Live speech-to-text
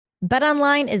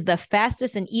BetOnline is the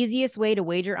fastest and easiest way to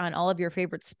wager on all of your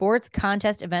favorite sports,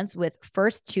 contest events with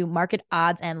first to market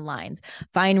odds and lines.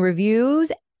 Find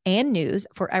reviews and news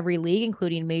for every league,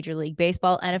 including Major League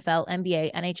Baseball, NFL,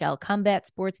 NBA, NHL, combat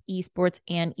sports, esports,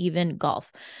 and even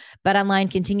golf. BetOnline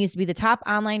continues to be the top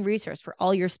online resource for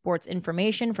all your sports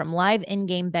information, from live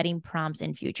in-game betting prompts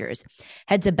and futures.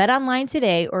 Head to BetOnline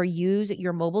today or use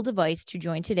your mobile device to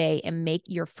join today and make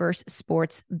your first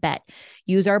sports bet.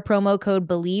 Use our promo code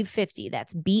BELIEVE50,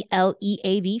 that's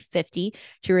BLEAV 50,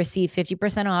 to receive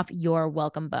 50% off your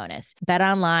welcome bonus.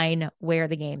 BetOnline, where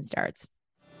the game starts.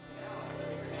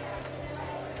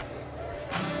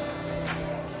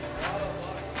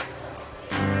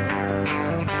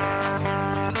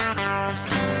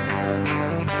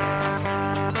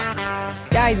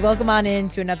 Guys, welcome on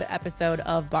into another episode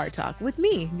of Bar Talk with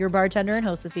me, your bartender and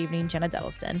host this evening, Jenna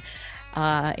Dettleston.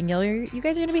 And you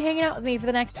guys are going to be hanging out with me for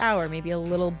the next hour, maybe a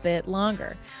little bit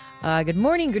longer. Good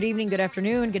morning, good evening, good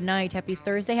afternoon, good night. Happy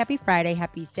Thursday, happy Friday,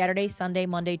 happy Saturday, Sunday,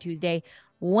 Monday, Tuesday,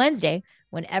 Wednesday,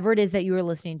 whenever it is that you are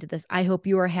listening to this. I hope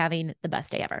you are having the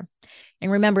best day ever.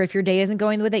 And remember, if your day isn't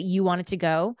going the way that you want it to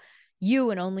go,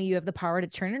 you and only you have the power to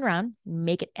turn it around and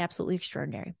make it absolutely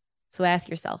extraordinary. So ask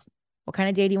yourself, what kind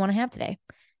of day do you want to have today?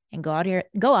 And go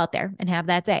out there and have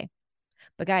that day.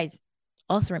 But guys,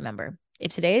 also remember,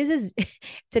 if today is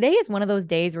one of those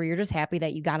days where you're just happy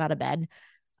that you got out of bed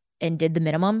and did the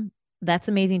minimum, that's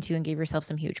amazing too, and give yourself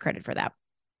some huge credit for that.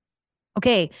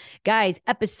 Okay, guys,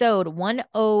 episode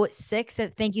 106.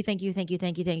 Thank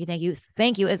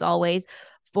you as always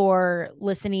for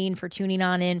listening, for tuning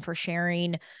on in, for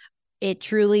sharing. It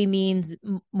truly means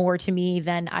more to me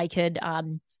than I could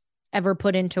ever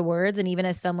put into words. And even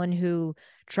as someone who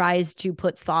tries to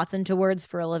put thoughts into words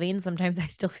for a living, sometimes I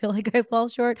still feel like I fall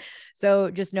short. So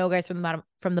just know, guys, from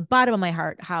the bottom of my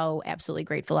heart, how absolutely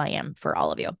grateful I am for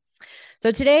all of you. So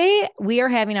today we are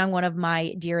having on one of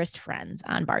my dearest friends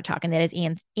on Bar Talk, and that is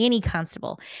Annie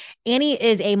Constable. Annie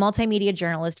is a multimedia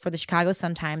journalist for the Chicago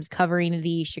Sun-Times, covering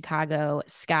the Chicago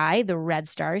Sky, the Red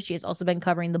Stars. She has also been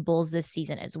covering the Bulls this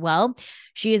season as well.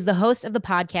 She is the host of the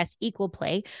podcast Equal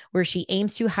Play, where she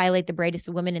aims to highlight the brightest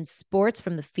women in sports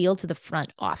from the field to the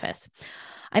front office.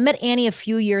 I met Annie a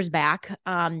few years back.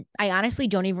 I honestly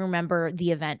don't even remember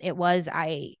the event.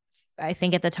 I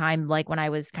think at the time, like when I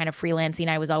was kind of freelancing,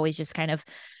 I was always just kind of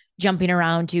jumping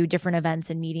around to different events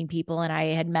and meeting people. And I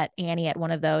had met Annie at one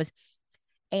of those.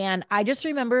 And I just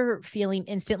remember feeling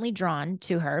instantly drawn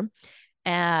to her.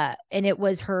 And it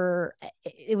was her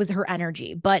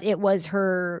energy, but it was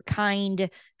her kind,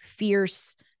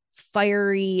 fierce,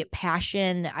 fiery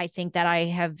passion, I think, that I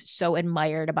have so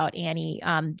admired about Annie.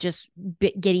 Just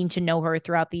getting to know her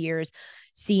throughout the years,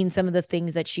 seeing some of the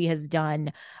things that she has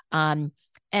done.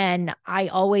 And I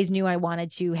always knew I wanted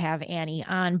to have Annie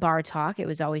on Bar Talk. It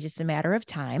was always just a matter of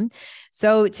time.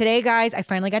 So today, guys, I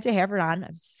finally got to have her on.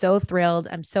 I'm so thrilled.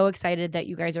 I'm so excited that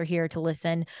you guys are here to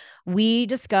listen. We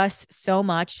discuss so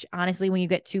much. Honestly, when you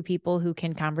get two people who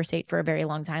can conversate for a very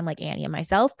long time, like Annie and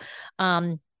myself,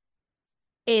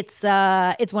 it's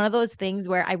one of those things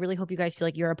where I really hope you guys feel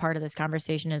like you're a part of this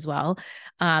conversation as well.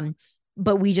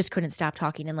 But we just couldn't stop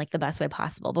talking in like the best way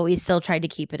possible, but we still tried to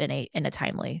keep it in a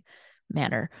timely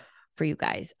manner for you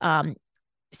guys.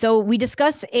 So we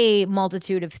discuss a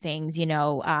multitude of things,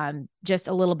 just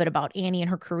a little bit about Annie and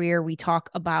her career. We talk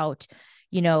about,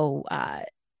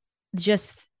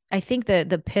 just, I think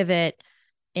the pivot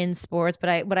in sports,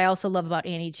 but what I also love about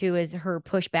Annie too is her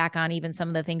pushback on even some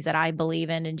of the things that I believe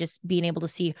in, and just being able to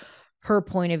see her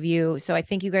point of view. So I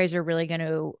think you guys are really going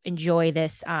to enjoy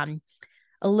this. A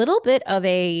little bit of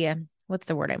what's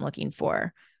the word I'm looking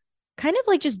for? Kind of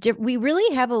like just we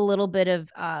really have a little bit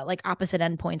of like opposite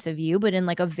end points of view, but in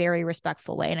like a very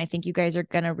respectful way. And I think you guys are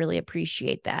going to really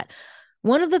appreciate that.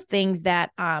 One of the things that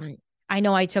I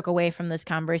know I took away from this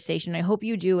conversation, I hope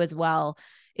you do as well,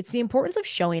 it's the importance of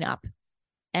showing up.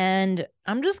 And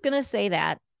I'm just going to say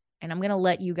that, and I'm going to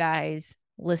let you guys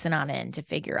listen on in to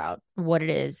figure out what it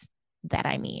is that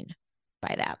I mean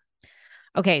by that.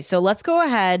 Okay, so let's go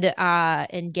ahead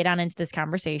and get on into this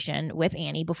conversation with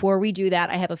Annie. Before we do that,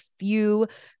 I have a few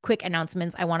quick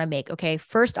announcements I want to make. Okay,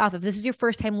 first off, if this is your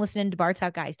first time listening to Bar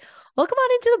Talk, guys, welcome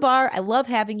on into the bar. I love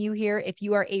having you here. If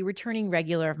you are a returning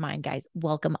regular of mine, guys,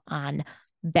 welcome on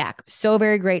back. So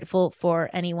very grateful for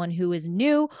anyone who is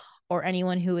new or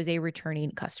anyone who is a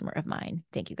returning customer of mine.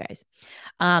 Thank you, guys.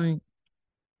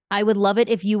 I would love it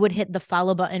if you would hit the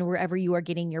follow button wherever you are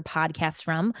getting your podcast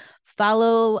from.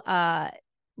 Follow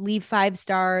leave 5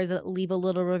 stars, leave a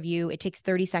little review. It takes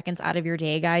 30 seconds out of your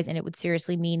day, guys, and it would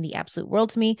seriously mean the absolute world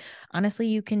to me. Honestly,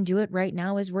 you can do it right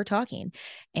now as we're talking,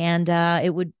 and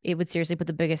it would seriously put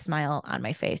the biggest smile on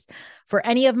my face. For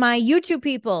any of my YouTube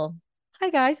people, hi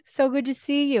guys, so good to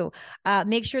see you.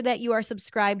 Make sure that you are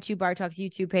subscribed to Bar Talk's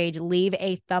YouTube page. Leave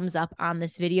a thumbs up on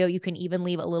this video. You can even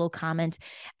leave a little comment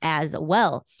as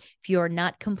well. If you're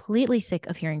not completely sick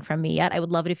of hearing from me yet, I would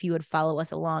love it if you would follow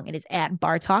us along. It is at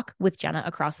Bar Talk with Jenna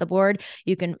across the board.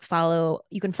 You can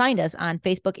find us on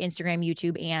Facebook, Instagram,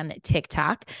 YouTube, and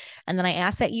TikTok. And then I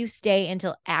ask that you stay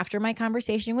until after my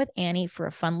conversation with Annie for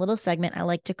a fun little segment I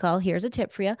like to call Here's a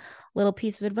Tip for You, little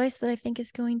piece of advice that I think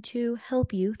is going to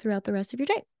help you throughout the rest of your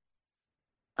day.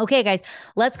 Okay, guys,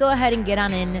 let's go ahead and get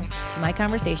on in to my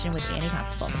conversation with Annie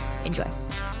Constable. Enjoy.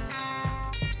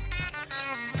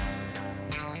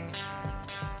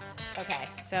 Okay,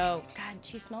 so, God,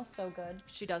 she smells so good.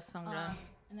 She does smell good.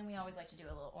 And then we always like to do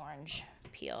a little orange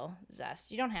peel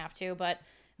zest. You don't have to, but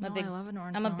I love an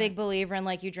orange. I'm a big believer in,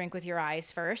 like, you drink with your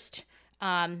eyes first.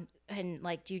 And,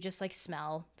 like, do you just, like,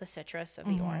 smell the citrus of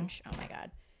the orange? Oh, my God.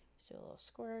 Just do a little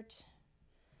squirt.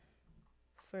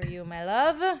 For you, my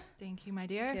love. Thank you, my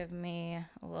dear. Give me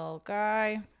a little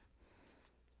guy.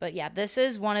 But yeah, this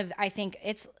is one of, I think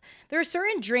there are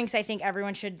certain drinks I think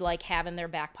everyone should like have in their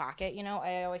back pocket. You know,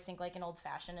 I always think like an old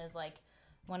fashioned is like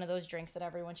one of those drinks that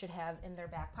everyone should have in their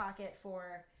back pocket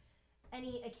for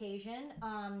any occasion.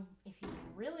 If you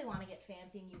really want to get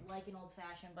fancy and you like an old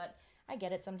fashioned, but I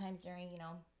get it sometimes during, you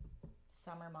know,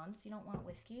 summer months, you don't want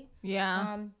whiskey.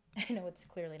 Yeah. I know it's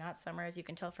clearly not summer, as you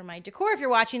can tell from my decor if you're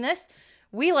watching this.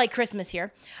 We like Christmas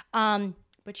here.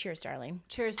 But cheers, darling.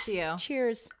 Cheers to you.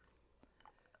 Cheers.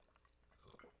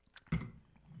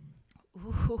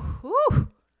 Ooh.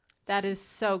 That is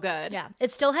so good. Yeah.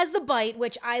 It still has the bite,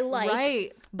 which I like.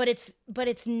 Right. But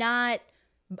it's not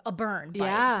a burn bite.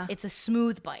 Yeah. It's a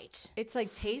smooth bite. It's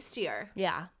like tastier.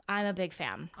 Yeah. I'm a big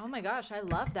fan. Oh my gosh, I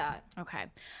love that. Okay.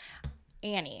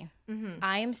 Annie,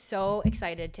 I am so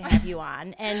excited to have you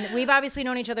on. And we've obviously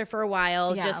known each other for a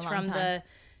while, just from the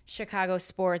Chicago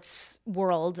sports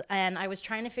world. And I was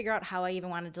trying to figure out how I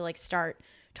even wanted to like start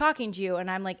talking to you.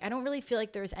 And I'm like, I don't really feel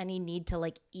like there's any need to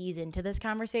like ease into this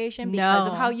conversation because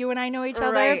of how you and I know each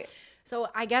other. Right. So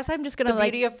I guess I'm just going to the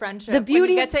like. beauty of friendship. The beauty when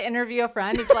you get to interview a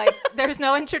friend, it's like, there's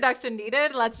no introduction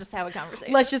needed. Let's just have a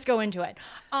conversation. Let's just go into it.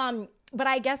 But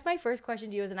I guess my first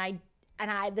question to you is,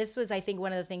 this was, I think,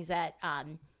 one of the things that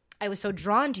I was so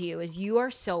drawn to you is you are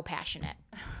so passionate.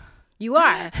 You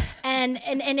are, and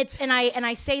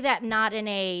I say that not in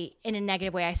a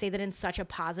negative way. I say that in such a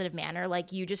positive manner.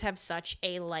 Like you just have such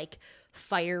a like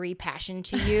fiery passion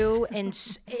to you, and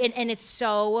it's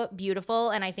so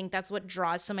beautiful. And I think that's what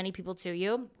draws so many people to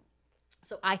you.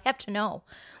 So I have to know,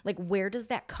 like, where does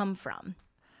that come from?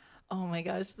 Oh my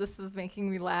gosh, this is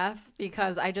making me laugh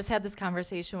because I just had this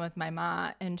conversation with my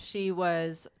mom, and she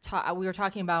was we were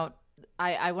talking about.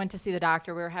 I went to see the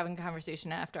doctor. We were having a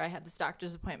conversation after I had this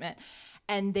doctor's appointment,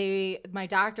 and my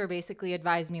doctor basically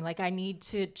advised me, like, I need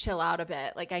to chill out a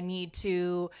bit. Like, I need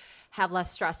to have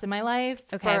less stress in my life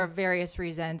for various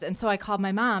reasons. And so I called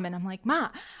my mom, and I'm like, Ma,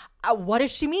 what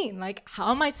does she mean? Like, how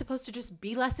am I supposed to just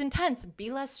be less intense, be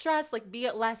less stressed, like be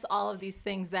at less all of these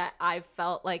things that I've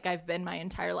felt like I've been my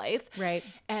entire life. Right.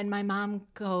 And my mom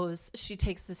she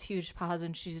takes this huge pause,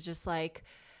 and she's just like,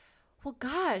 well,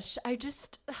 gosh, I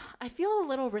feel a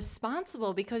little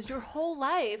responsible because your whole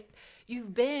life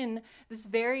you've been this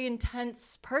very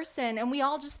intense person, and we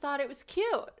all just thought it was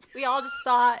cute. We all just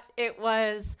thought it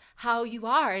was how you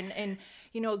are and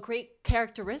you know, a great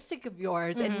characteristic of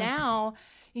yours. And now,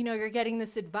 you know, you're getting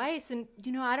this advice, and,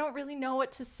 you know, I don't really know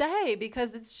what to say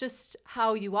because it's just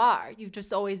how you are. You've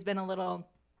just always been a little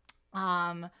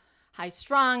high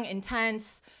strung,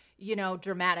 intense, you know,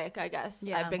 dramatic, I guess.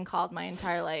 Yeah. I've been called my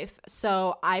entire life.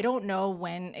 So I don't know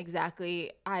when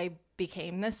exactly I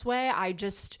became this way. I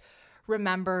just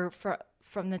remember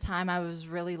from the time I was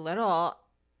really little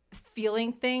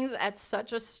feeling things at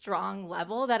such a strong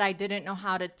level that I didn't know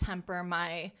how to temper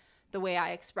the way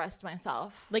I expressed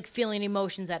myself. Like feeling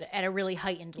emotions at a really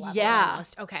heightened level. Yeah.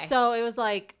 Almost. Okay. So it was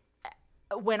like,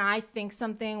 when I think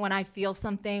something, when I feel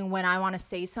something, when I want to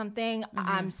say something,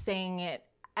 I'm saying it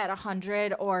at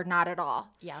 100 or not at all.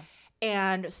 Yeah.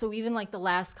 And so even like the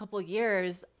last couple of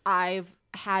years, I've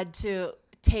had to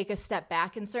take a step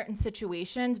back in certain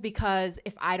situations because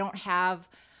if I don't have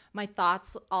my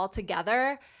thoughts all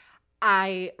together,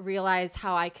 I realize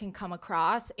how I can come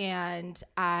across, and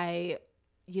I,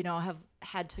 you know, have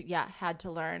had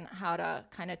to learn how to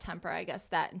kind of temper, I guess,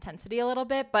 that intensity a little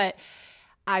bit. But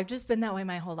I've just been that way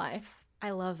my whole life. I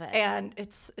love it. And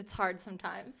it's hard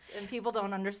sometimes, and people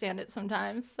don't understand it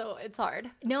sometimes, so it's hard.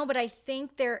 No, but I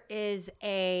think there was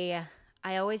a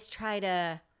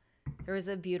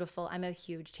beautiful, I'm a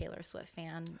huge Taylor Swift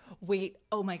fan. Wait,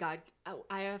 oh my God. Oh,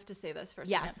 I have to say this for a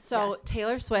Yes, second. So yes.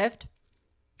 Taylor Swift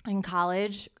in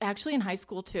college, actually in high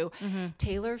school too,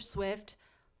 Taylor Swift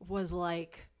was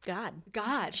like God.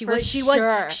 She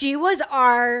was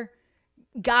our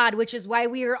God, which is why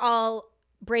we are all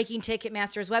breaking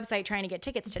Ticketmaster's website trying to get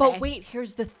tickets today. But wait,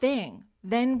 here's the thing.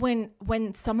 Then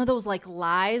when some of those like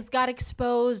lies got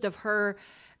exposed of her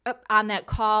on that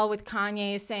call with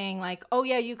Kanye saying like, oh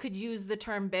yeah, you could use the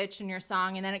term bitch in your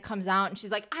song, and then it comes out and she's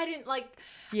like, I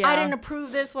didn't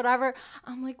approve this, whatever.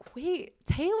 I'm like, wait,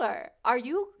 Taylor, are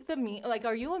you a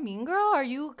mean girl? Are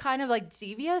you kind of like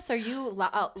devious? Are you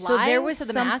lying there was to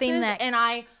the something masses? that- And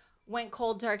I went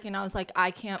cold turkey and I was like,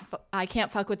 I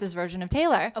can't fuck with this version of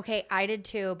Taylor. Okay, I did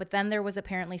too, but then there was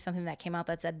apparently something that came out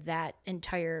that said that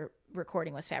entire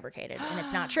recording was fabricated, and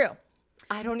it's not true.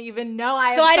 I don't even know.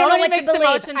 I don't know what to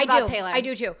believe. Taylor. I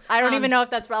do too. I don't even know if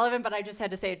that's relevant, but I just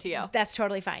had to say it to you. That's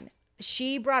totally fine.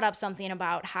 She brought up something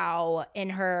about how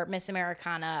in her Miss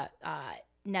Americana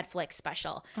Netflix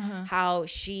special, how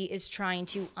she is trying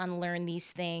to unlearn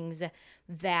these things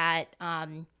that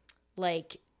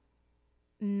like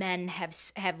men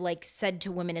have like said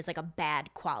to women is like a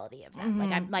bad quality of them.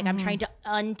 I'm trying to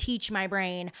unteach my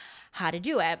brain how to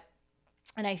do it.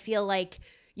 And I feel like,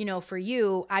 you know, for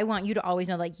you, I want you to always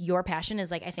know like your passion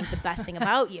is like, I think the best thing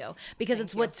about you, because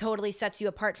it's what totally sets you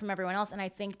apart from everyone else. And I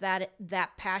think that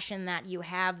that passion that you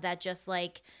have, that just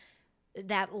like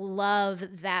that love,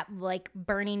 that like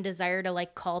burning desire to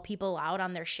like call people out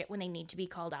on their shit when they need to be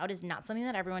called out is not something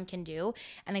that everyone can do.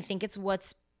 And I think it's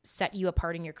what's set you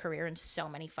apart in your career in so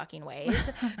many fucking ways.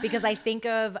 Because I think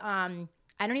of, I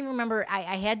don't even remember,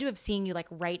 I had to have seen you like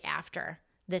right after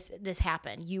this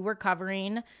happened. You were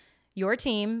covering your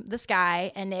team, the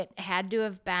Sky, and it had to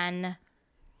have been,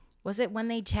 was it when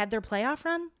they had their playoff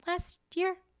run last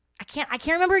year? I can't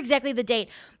remember exactly the date,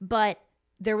 but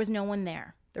there was no one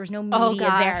there. There was no media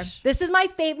there. This is my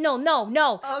favorite. No.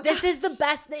 Oh, this is the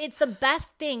best. It's the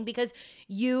best thing because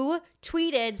you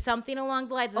tweeted something along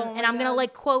the lines of, and I'm going to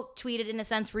like quote tweet it in a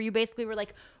sense where you basically were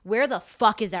like, where the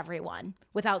fuck is everyone?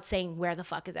 Without saying where the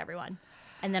fuck is everyone.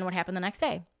 And then what happened the next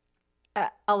day?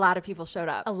 A lot of people showed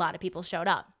up.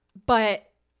 But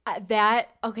that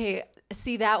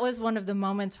was one of the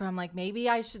moments where I'm like, maybe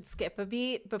I should skip a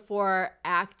beat before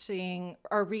acting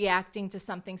or reacting to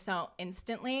something so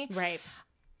instantly. Right.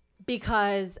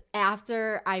 Because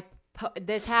after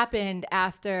this happened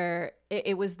after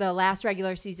it was the last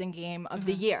regular season game of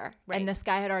the year. Right. And the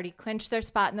Sky had already clinched their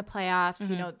spot in the playoffs.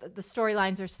 You know, the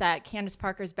storylines are set. Candace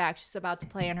Parker's back. She's about to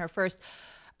play in her first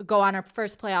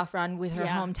playoff run with her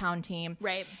hometown team.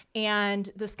 Right.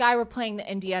 And the Sky were playing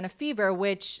the Indiana Fever,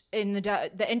 which in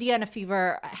the Indiana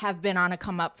Fever have been on a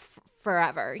come up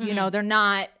forever. You know,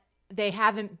 they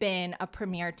haven't been a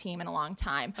premier team in a long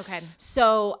time. Okay.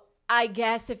 So I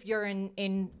guess if you're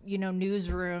in you know,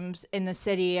 newsrooms in the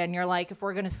city and you're like, if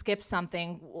we're going to skip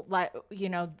something,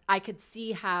 I could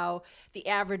see how the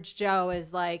average Joe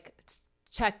is like,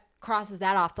 crosses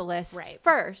that off the list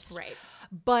first. Right.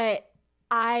 But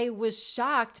I was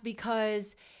shocked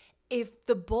because if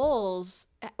the Bulls,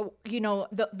 you know,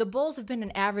 the Bulls have been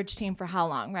an average team for how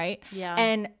long, right? Yeah.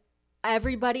 And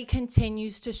everybody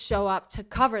continues to show up to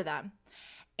cover them.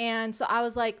 And so I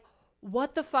was like,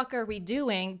 what the fuck are we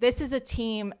doing? This is a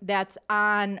team that's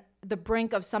on the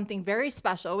brink of something very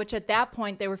special, which at that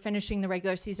point they were finishing the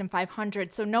regular season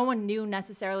 500. So no one knew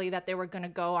necessarily that they were going to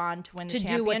go on to win the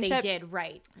championship. To do what they did,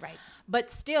 right. But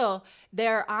still,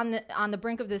 they're on the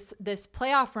brink of this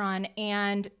playoff run,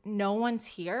 and no one's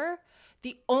here.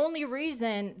 The only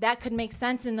reason that could make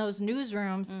sense in those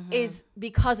newsrooms is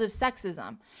because of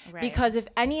sexism. Right. Because if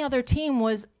any other team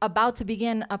was about to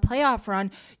begin a playoff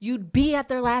run, you'd be at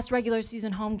their last regular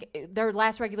season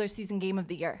game of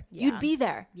the year. Yeah. You'd be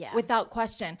there without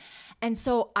question. And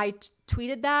so I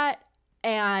tweeted that,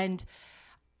 and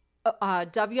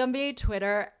WNBA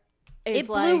Twitter is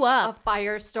like a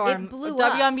firestorm. It blew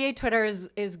up. WNBA Twitter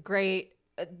is great.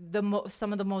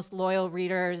 Some of the most loyal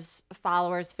readers,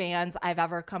 followers, fans I've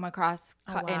ever come across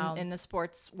in the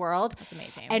sports world. That's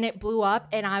amazing. And it blew up,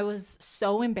 and I was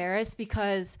so embarrassed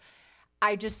because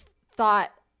I just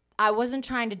thought I wasn't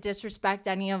trying to disrespect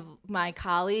any of my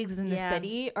colleagues in the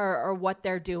city or what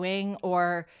they're doing,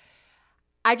 or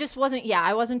I just wasn't.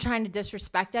 I wasn't trying to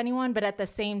disrespect anyone, but at the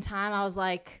same time, I was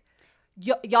like,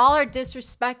 y'all are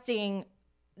disrespecting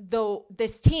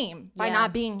this team by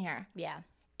not being here. Yeah.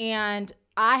 And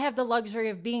I have the luxury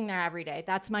of being there every day.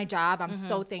 That's my job. I'm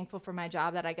so thankful for my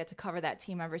job that I get to cover that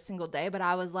team every single day. But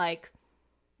I was like,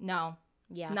 no,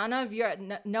 none of your,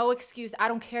 no excuse. I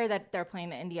don't care that they're playing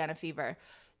the Indiana Fever.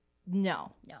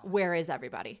 No. Where is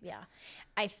everybody? Yeah.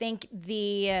 I think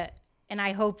and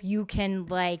I hope you can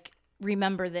like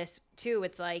remember this too.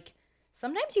 It's like,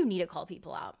 sometimes you need to call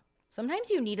people out. Sometimes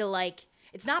you need to like,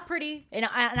 it's not pretty. And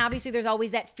obviously there's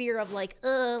always that fear of like,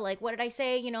 like, what did I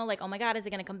say? You know, like, oh my God, is it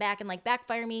going to come back and like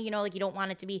backfire me? You know, like you don't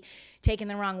want it to be taken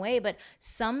the wrong way. But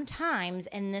sometimes,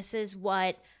 and this is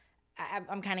what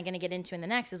I'm kind of going to get into in the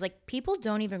next, is like people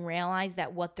don't even realize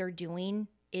that what they're doing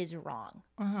is wrong.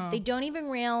 They don't even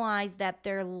realize that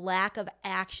their lack of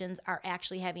actions are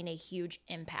actually having a huge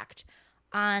impact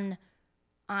on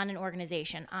an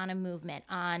organization, on a movement,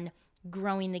 on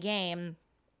growing the game.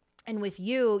 And with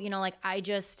you, you know, like I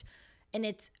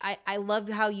love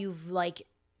how you've like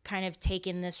kind of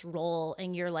taken this role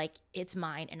and you're like, it's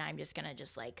mine and I'm just gonna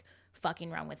just like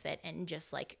fucking run with it and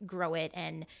just like grow it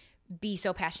and be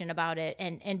so passionate about it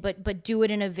but do it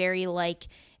in a very like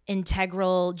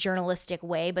integral journalistic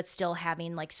way, but still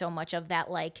having like so much of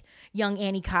that like young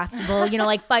Annie Constable, you know,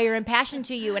 like fire and passion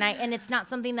to you. And it's not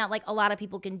something that like a lot of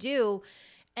people can do.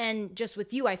 And just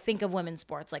with you, I think of women's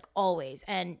sports like always.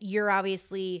 And you're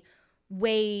obviously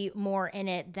way more in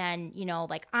it than, you know,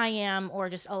 like I am, or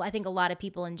just I think a lot of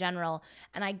people in general.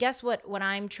 And I guess what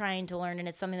I'm trying to learn, and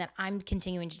it's something that I'm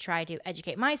continuing to try to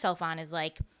educate myself on, is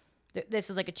like, this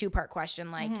is like a two-part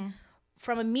question. Like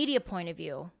from a media point of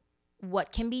view,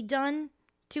 what can be done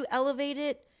to elevate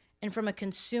it? And from a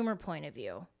consumer point of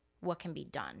view, what can be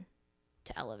done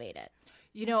to elevate it?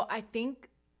 You know, I think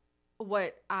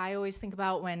what I always think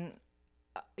about when,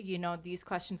 you know, these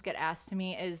questions get asked to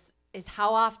me is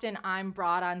how often I'm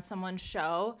brought on someone's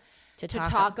show to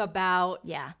talk about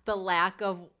the lack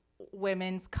of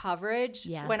women's coverage.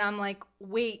 When I'm like,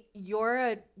 wait, you're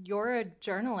a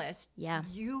journalist.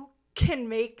 You can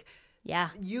make.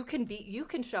 You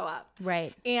can show up.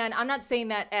 Right. And I'm not saying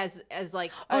that as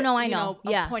like, I know.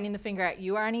 Pointing the finger at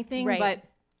you or anything, but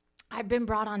I've been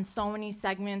brought on so many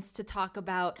segments to talk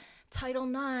about Title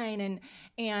IX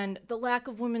and the lack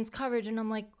of women's coverage. And I'm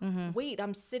like, wait,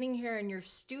 I'm sitting here in your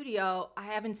studio. I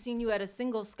haven't seen you at a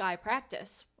single Sky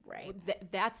practice. Right.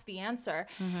 That's the answer.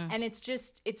 And it's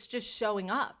just showing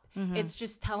up. It's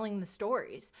just telling the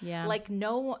stories. Like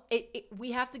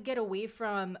we have to get away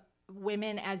from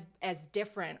women as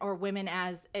different, or women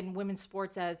as in women's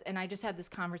sports as, and I just had this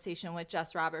conversation with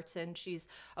Jess Robertson. She's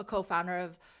a co-founder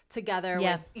of Together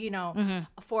with, you know,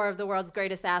 4 of the world's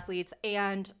greatest athletes.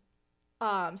 And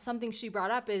something she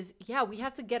brought up is, we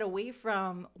have to get away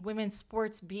from women's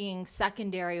sports being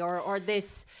secondary or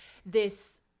this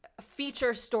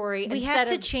feature story. We have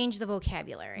to change the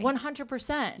vocabulary.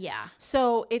 100%. Yeah.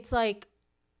 So it's like,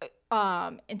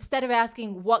 instead of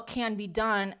asking what can be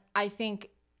done, I think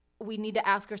we need to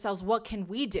ask ourselves, what can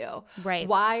we do? Right.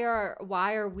 Why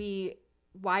are we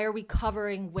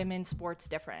covering women's sports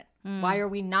different? Why are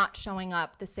we not showing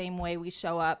up the same way we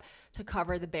show up to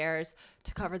cover the Bears,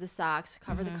 to cover the Sox, to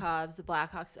cover the Cubs, the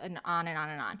Blackhawks, and on and on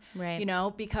and on? Right. You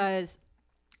know, because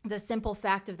the simple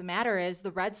fact of the matter is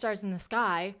the Red Stars in the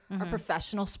Sky are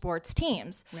professional sports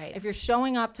teams. Right. If you're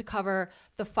showing up to cover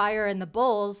the Fire and the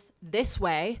Bulls this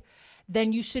way,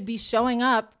 then you should be showing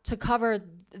up to cover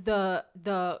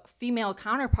the female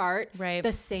counterpart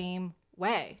the same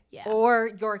way.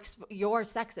 Or you're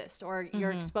sexist, or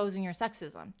you're exposing your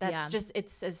sexism. That's just,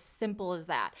 it's as simple as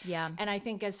that. And I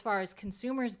think as far as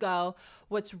consumers go,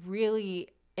 what's really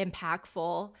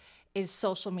impactful is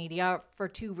social media for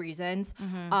 2 reasons.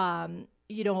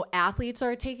 You know, athletes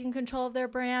are taking control of their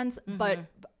brands, but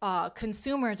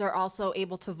consumers are also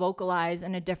able to vocalize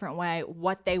in a different way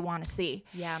what they want to see.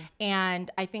 And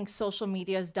I think social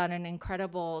media has done an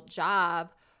incredible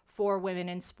job for women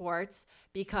in sports,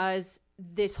 because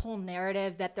this whole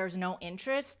narrative that there's no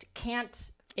interest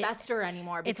can't fester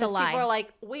anymore, because it's a lie. People are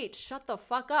like, wait, shut the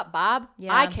fuck up, Bob.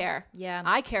 I care.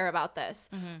 I care about this.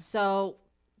 So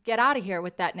get out of here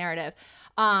with that narrative.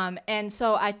 And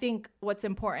so I think what's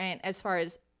important as far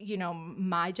as, you know,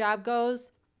 my job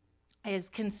goes is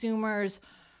consumers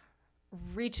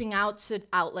reaching out to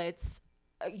outlets,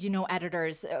 you know,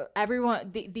 editors,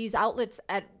 everyone, these outlets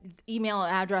at email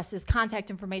addresses, contact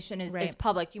information is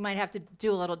public. You might have to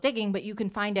do a little digging, but you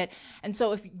can find it. And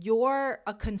so if you're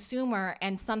a consumer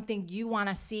and something you want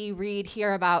to see, read,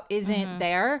 hear about isn't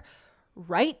there,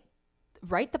 write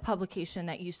the publication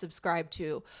that you subscribe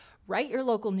to, write your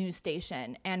local news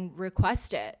station and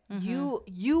request it.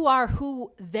 You are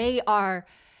who they are.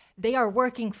 they are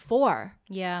working for.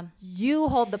 Yeah. You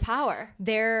hold the power.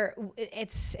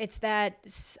 It's that,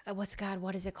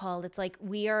 what is it called? It's like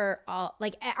we are all,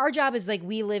 like, our job is like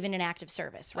we live in an active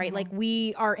service, right? Like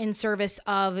we are in service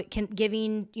of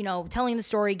giving, telling the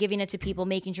story, giving it to people,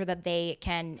 making sure that they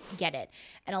can get it.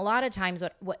 And a lot of times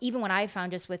what even what I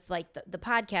found just with like the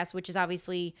podcast, which is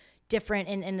obviously different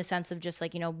in the sense of just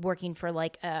like, working for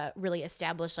like a really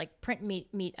established like print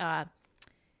oh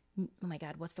my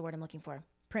God, what's the word I'm looking for?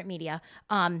 Print media.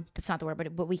 That's not the word,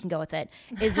 but we can go with it.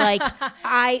 Is like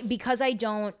I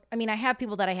have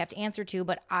people that I have to answer to,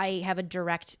 but I have a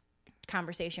direct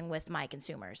conversation with my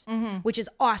consumers, which is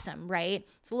awesome, right?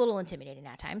 It's a little intimidating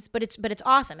at times, but it's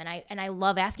awesome. And I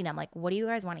love asking them, like, what do you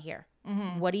guys want to hear?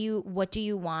 What do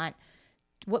you want?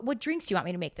 What drinks do you want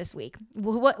me to make this week?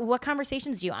 What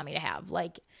conversations do you want me to have?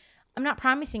 Like, I'm not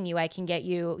promising you I can get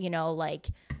you, like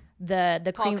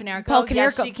the Paul cream. Konerko. Paul Konerko.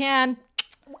 Yes, she can.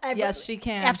 Yes, she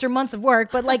can. After months of work,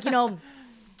 but like,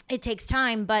 it takes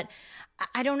time. But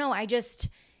I don't know. I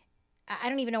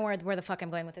don't even know where the fuck I'm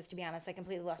going with this, to be honest. I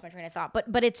completely lost my train of thought.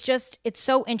 But it's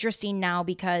so interesting now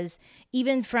because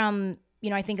even from,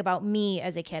 I think about me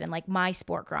as a kid and like my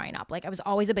sport growing up. Like I was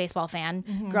always a baseball fan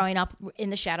growing up in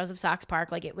the shadows of Sox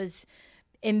Park. Like it was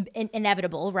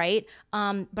inevitable, right? But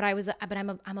I'm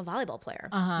a volleyball player,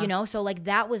 so like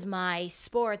that was my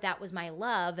sport, that was my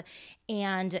love,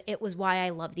 and it was why I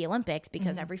love the Olympics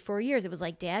because every 4 years it was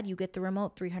like, Dad, you get the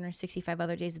remote 365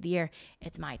 other days of the year.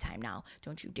 It's my time now.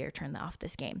 Don't you dare turn off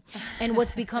this game. And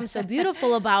what's become so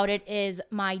beautiful about it is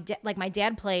my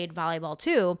dad played volleyball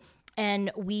too,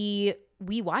 and we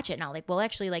watch it now. Like we'll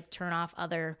actually like turn off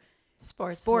other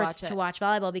sports to watch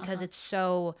volleyball because it's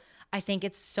so. I think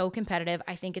it's so competitive.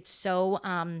 I think it's so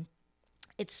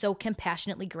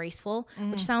compassionately graceful,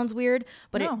 which sounds weird,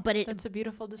 but that's a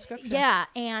beautiful description. Yeah,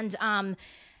 and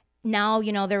now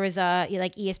there was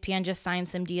like ESPN just signed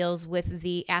some deals with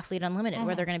the Athlete Unlimited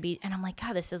where they're going to be, and I'm like,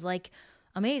 God, this is like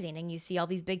amazing. And you see all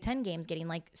these Big Ten games getting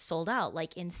like sold out,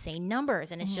 like insane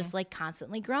numbers, and it's just like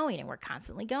constantly growing, and we're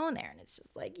constantly going there, and it's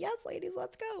just like, yes, ladies,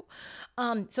 let's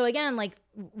go. So again, like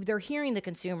they're hearing the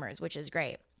consumers, which is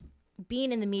great.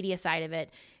 Being in the media side of it,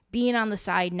 being on the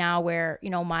side now where,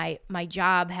 my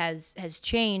job has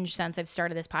changed since I've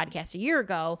started this podcast a year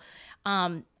ago,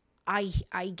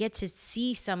 I get to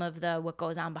see some of what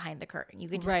goes on behind the curtain. You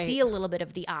get to see a little bit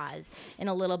of the Oz and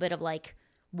a little bit of like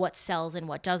what sells and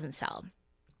what doesn't sell.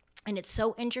 And it's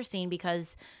so interesting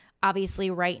because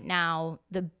obviously right now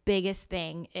the biggest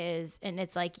thing is, and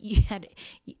it's like you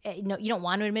don't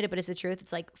want to admit it, but it's the truth.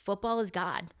 It's like football is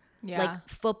God. Yeah. Like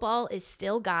football is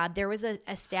still God. There was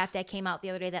a stat that came out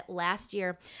the other day that last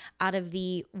year, out of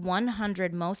the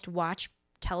 100 most watched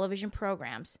television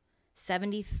programs,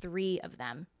 73 of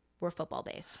them were football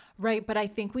based. Right, but I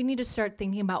think we need to start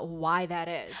thinking about why that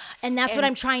is. And that's what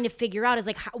I'm trying to figure out is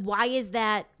like, why is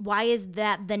that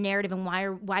the narrative, and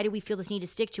why do we feel this need to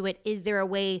stick to it? Is there a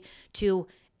way to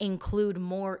include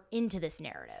more into this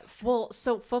narrative? Well,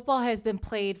 so football has been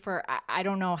played for I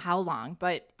don't know how long,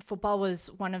 but football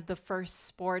was one of the first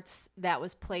sports that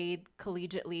was played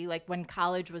collegiately, like when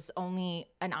college was only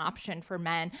an option for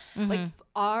men. Like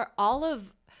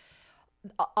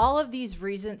all of these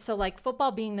reasons, so like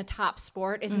football being the top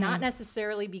sport is not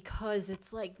necessarily because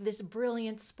it's like this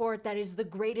brilliant sport that is the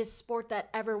greatest sport that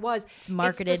ever was. It's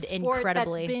marketed it's the sport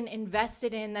incredibly. That's been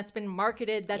invested in, that's been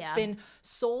marketed, that's been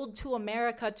sold to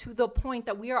America to the point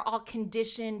that we are all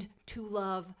conditioned to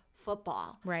love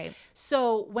football. Right.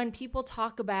 So when people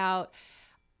talk about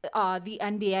the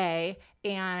NBA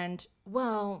and,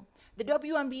 well, the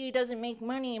WNBA doesn't make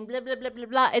money and blah, blah, blah, blah,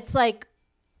 blah, it's like,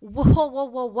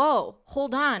 whoa.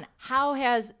 Hold on. How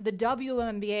has the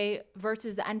WNBA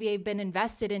versus the NBA been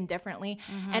invested in differently?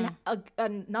 And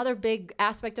another big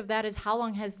aspect of that is how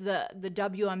long has the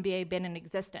WNBA been in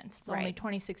existence? It's only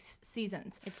 26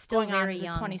 seasons. It's still going very on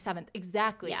young. The 27th.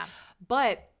 Exactly. Yeah.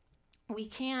 But we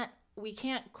can't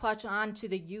clutch on to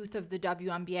the youth of the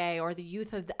WNBA or the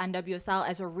youth of the NWSL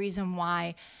as a reason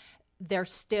why they're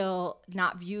still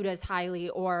not viewed as highly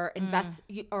or the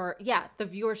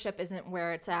viewership isn't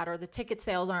where it's at, or the ticket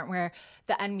sales aren't where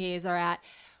the NBAs are at,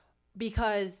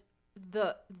 because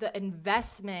the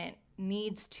investment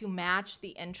needs to match the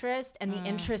interest, and the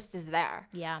interest is there.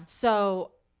 Yeah.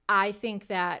 So I think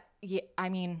that,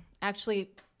 actually,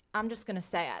 I'm just going to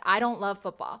say it. I don't love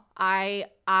football. I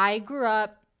grew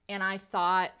up and I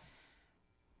thought,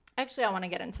 actually, I want to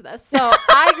get into this. So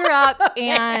I grew up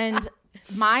and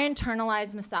my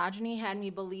internalized misogyny had me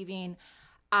believing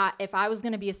if I was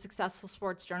going to be a successful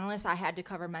sports journalist, I had to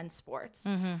cover men's sports.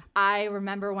 I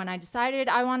remember when I decided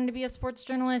I wanted to be a sports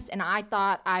journalist, and I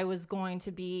thought I was going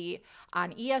to be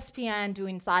on ESPN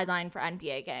doing sideline for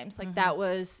NBA games. Like that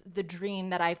was the dream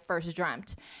that I first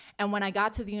dreamt. And when I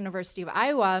got to the University of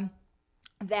Iowa,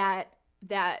 that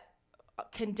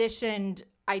conditioned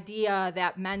idea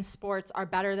that men's sports are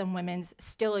better than women's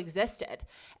still existed.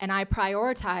 And I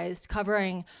prioritized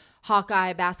covering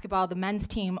Hawkeye basketball, the men's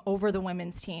team, over the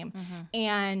women's team.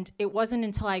 And it wasn't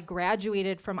until I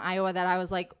graduated from Iowa that I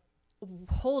was like,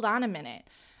 hold on a minute.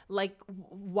 Like,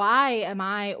 why am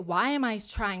I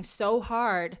trying so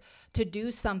hard to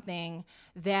do something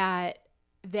that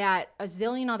a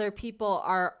zillion other people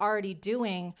are already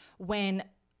doing when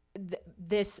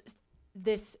this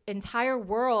entire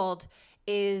world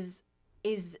is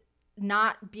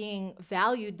not being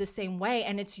valued the same way,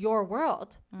 and it's your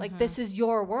world. Like, this is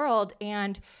your world,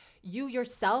 and you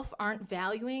yourself aren't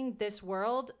valuing this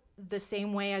world the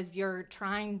same way as you're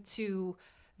trying to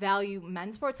value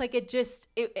men's sports. Like,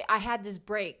 I had this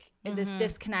break and this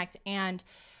disconnect, and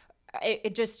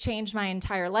it just changed my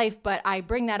entire life. But I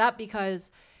bring that up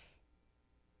because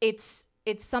it's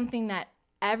something that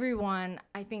everyone,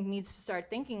 I think, needs to start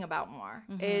thinking about more,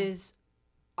 is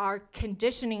our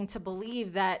conditioning to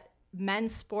believe that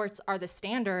men's sports are the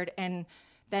standard, and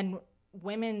then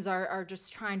women's are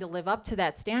just trying to live up to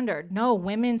that standard. No,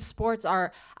 women's sports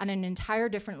are on an entire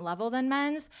different level than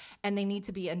men's, and they need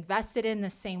to be invested in the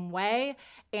same way,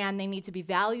 and they need to be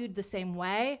valued the same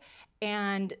way,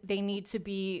 and they need to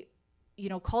be,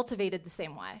 cultivated the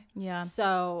same way. Yeah.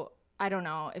 So I don't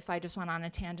know if I just went on a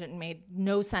tangent and made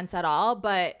no sense at all,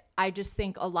 but I just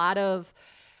think a lot of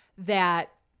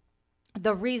that,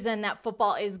 the reason that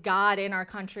football is God in our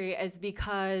country is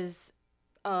because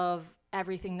of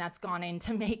everything that's gone in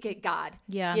to make it God.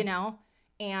 Yeah.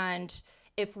 And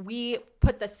if we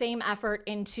put the same effort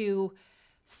into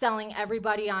selling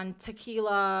everybody on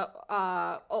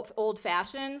tequila old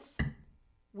fashions,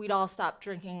 we'd all stop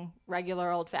drinking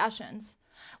regular old fashions.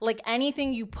 Like,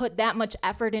 anything you put that much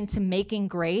effort into making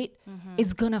great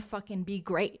is gonna fucking be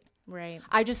great. Right.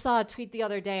 I just saw a tweet the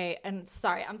other day, and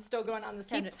sorry, I'm still going on this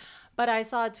tangent, but I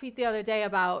saw a tweet the other day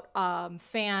about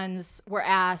fans were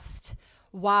asked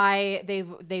why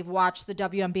they've watched the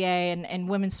WNBA and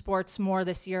women's sports more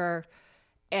this year,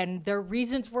 and their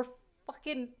reasons were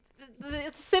fucking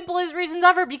the simplest reasons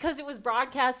ever: because it was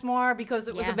broadcast more, because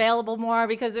it was available more,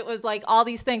 because it was like all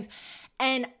these things.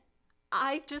 And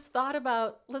I just thought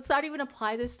about, let's not even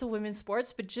apply this to women's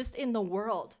sports, but just in the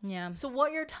world. Yeah. So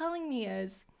what you're telling me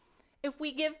is, if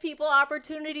we give people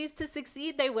opportunities to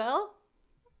succeed, they will?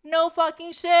 No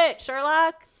fucking shit,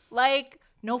 Sherlock. Like,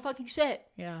 no fucking shit.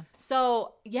 Yeah.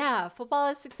 So, yeah, football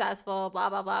is successful, blah,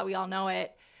 blah, blah. We all know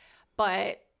it.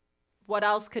 But what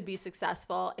else could be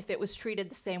successful if it was treated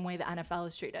the same way the NFL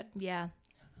is treated? Yeah.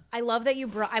 I love that you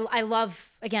brought, I love,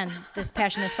 again, this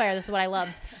passion, this fire. This is what I love.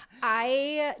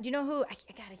 Do you know who, I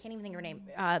can't even think of her name.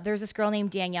 There's this girl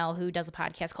named Danielle who does a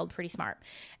podcast called Pretty Smart.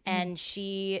 And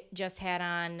she just had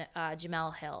on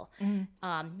Jamel Hill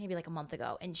maybe like a month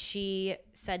ago. And she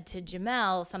said to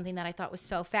Jamel something that I thought was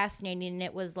so fascinating. And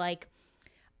it was like,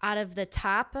 out of the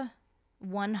top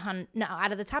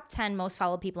 10 most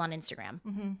followed people on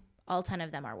Instagram, all 10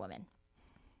 of them are women.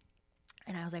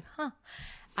 And I was like, huh.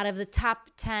 Out of the top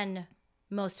 10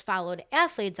 most followed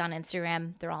athletes on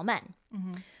Instagram, they're all men.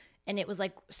 And it was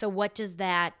like, so what does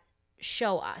that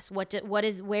show us?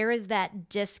 Where is that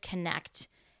disconnect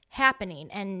happening?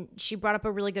 And she brought up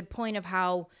a really good point of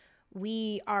how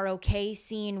we are okay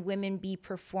seeing women be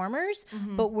performers,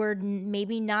 but we're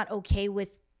maybe not okay with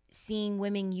seeing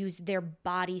women use their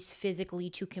bodies physically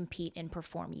to compete and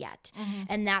perform yet.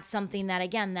 And that's something that,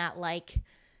 again, that like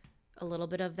a little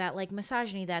bit of that like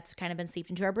misogyny that's kind of been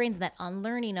seeped into our brains, that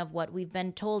unlearning of what we've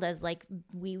been told as like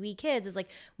wee kids is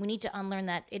like, we need to unlearn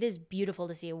that it is beautiful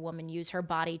to see a woman use her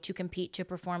body to compete, to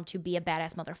perform, to be a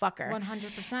badass motherfucker.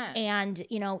 100%. And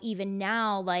even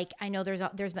now, like, I know there's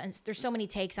so many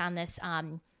takes on this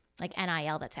like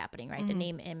NIL that's happening, right? The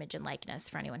name, image, and likeness,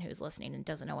 for anyone who's listening and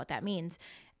doesn't know what that means.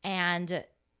 And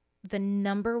the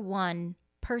number one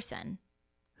person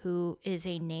who is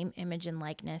a name, image, and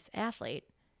likeness athlete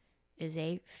is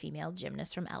a female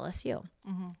gymnast from LSU.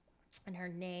 And her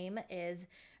name is,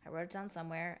 I wrote it down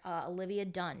somewhere, Olivia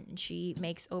Dunn. And she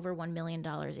makes over $1 million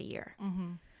a year.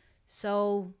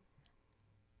 So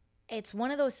it's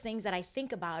one of those things that I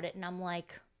think about it and I'm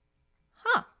like,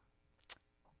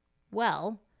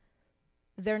 well,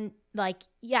 they're like,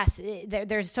 yes,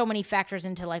 there's so many factors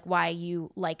into like why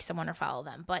you like someone or follow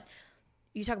them. But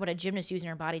you talk about a gymnast using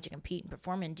her body to compete and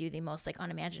perform and do the most like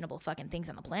unimaginable fucking things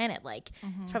on the planet. Like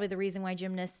it's probably the reason why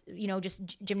gymnasts,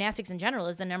 just gymnastics in general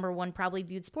is the number one probably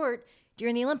viewed sport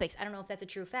during the Olympics. I don't know if that's a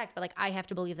true fact, but like I have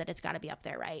to believe that it's got to be up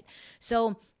there, right?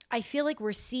 So I feel like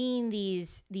we're seeing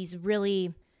these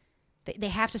really, they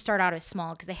have to start out as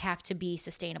small because they have to be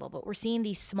sustainable. But we're seeing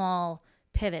these small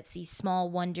pivots, these small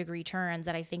 1-degree turns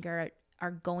that I think are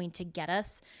going to get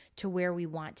us to where we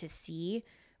want to see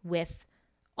with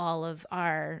all of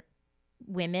our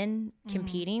women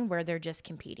competing, where they're just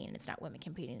competing. It's not women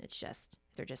competing. It's just,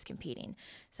 they're just competing.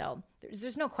 So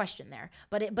there's no question there,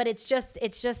 but it's just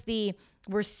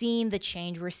we're seeing the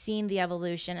change. We're seeing the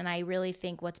evolution. And I really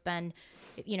think what's been,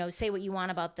 say what you want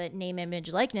about the name,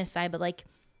 image, likeness side, but like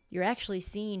you're actually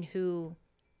seeing who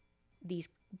these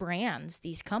brands,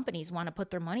 these companies want to put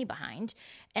their money behind.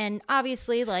 And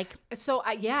obviously like, so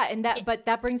but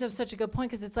that brings up such a good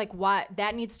point. Cause it's like what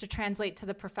that needs to translate to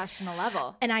the professional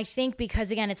level. And I think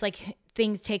because again, it's like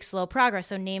things take slow progress.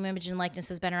 So name, image, and likeness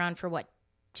has been around for what,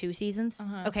 2 seasons?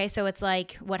 Okay. So it's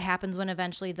like, what happens when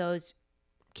eventually those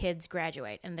kids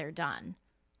graduate and they're done?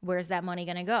 Where's that money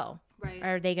going to go? Right.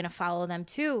 Are they going to follow them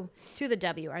to the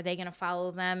W? Are they going to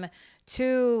follow them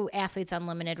to Athletes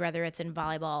Unlimited, whether it's in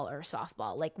volleyball or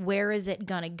softball? Like, where is it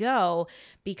going to go?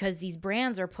 Because these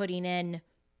brands are putting in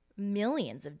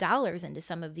millions of dollars into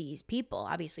some of these people.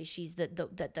 Obviously, she's the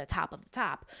top of the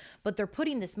top, but they're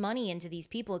putting this money into these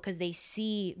people because they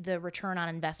see the return on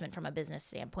investment from a business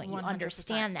standpoint. 100%. You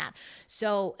understand that.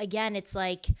 So again, it's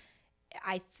like,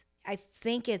 I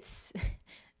think it's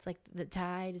like the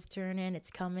tide is turning. It's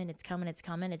coming.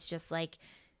 It's just like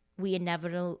we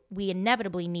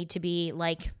inevitably need to be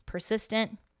like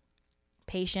persistent,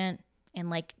 patient, and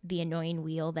like the annoying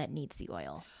wheel that needs the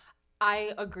oil.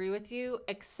 I agree with you,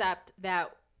 except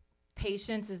that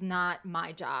patience is not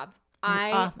my job.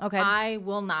 Okay. I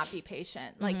will not be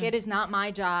patient. Like it is not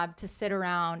my job to sit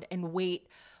around and wait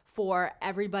for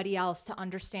everybody else to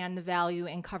understand the value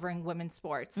in covering women's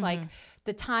sports. Like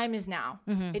the time is now.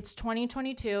 It's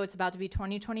 2022. It's about to be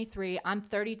 2023. I'm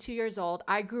 32 years old.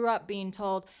 I grew up being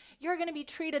told you're going to be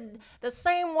treated the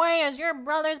same way as your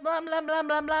brothers, blah, blah, blah,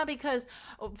 blah, blah, because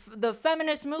the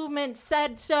feminist movement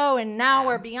said so. And now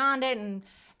we're beyond it.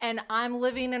 And I'm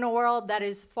living in a world that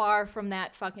is far from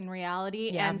that fucking reality.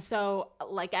 Yeah. And so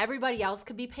like everybody else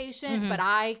could be patient, but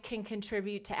I can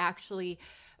contribute to actually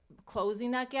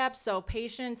closing that gap. So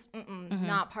patience,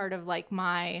 not part of like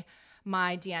my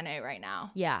DNA right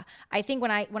now. Yeah. I think when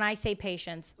I say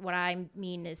patience, what I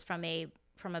mean is from a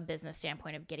business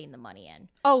standpoint of getting the money in.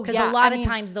 Oh, because a lot of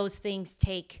times those things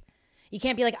take, you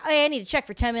can't be like, hey, I need a check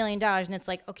for $10 million. And it's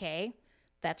like, okay,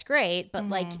 that's great. But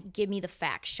like, give me the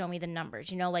facts, show me the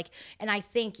numbers, like, and I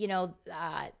think,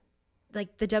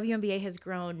 like the WNBA has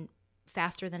grown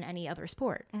faster than any other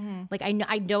sport. Like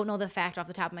I don't know the fact off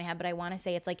the top of my head, but I want to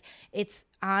say it's like it's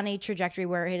on a trajectory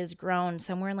where it has grown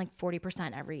somewhere in like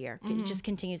 40% every year. It just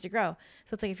continues to grow.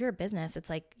 So it's like if you're a business, it's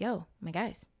like, yo, my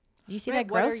guys, do you see that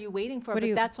growth? What are you waiting for?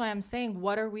 But that's why I'm saying,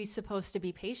 what are we supposed to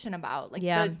be patient about?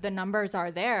 Like the numbers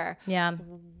are there. Yeah.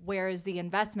 Where is the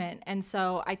investment? And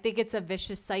so I think it's a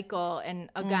vicious cycle. And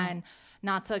again,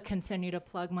 not to continue to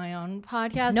plug my own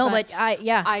podcast. No, but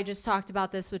I just talked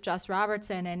about this with Jess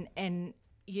Robertson and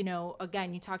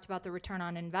again, you talked about the return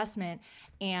on investment,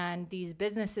 and these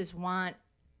businesses want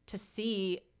to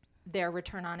see their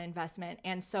return on investment.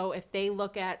 And so if they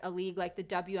look at a league like the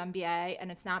WNBA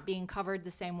and it's not being covered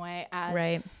the same way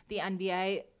as the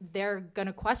NBA, they're going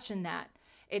to question that.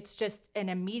 It's just an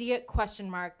immediate question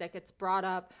mark that gets brought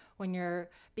up when you're,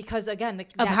 because again,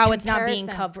 how it's not being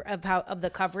covered, of the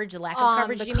coverage, the lack of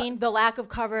coverage, you mean? The lack of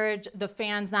coverage, the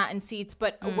fans not in seats,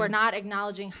 but we're not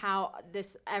acknowledging how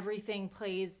everything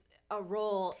plays a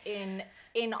role in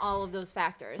all of those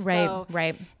factors. Right, so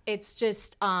right. It's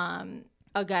just,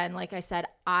 again, like I said,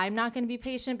 I'm not going to be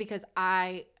patient because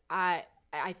I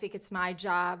think it's my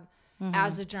job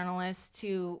as a journalist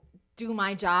to do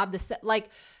my job.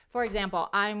 For example,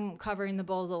 I'm covering the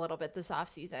Bulls a little bit this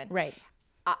offseason. Right.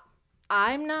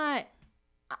 I'm not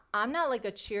like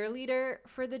a cheerleader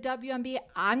for the WNBA.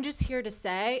 I'm just here to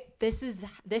say this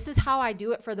is how I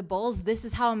do it for the Bulls. This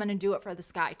is how I'm going to do it for the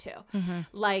Sky too.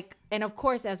 Like, and of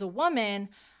course, as a woman,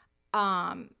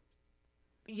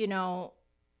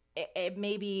 it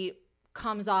maybe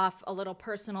comes off a little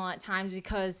personal at times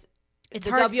because the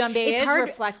WNBA is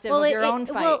reflective of your own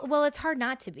fight. Well, it's hard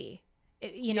not to be.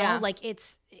 Like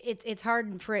it's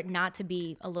hard for it not to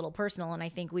be a little personal, and I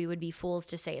think we would be fools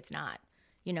to say it's not.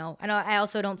 And I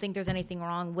also don't think there's anything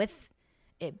wrong with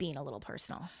it being a little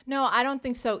personal. No, I don't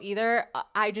think so either.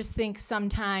 I just think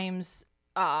sometimes,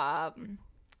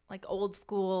 like old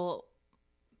school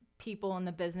people in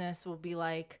the business will be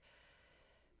like,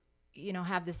 you know,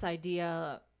 have this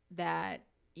idea that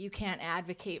you can't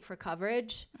advocate for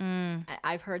coverage.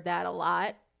 I've heard that a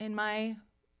lot in my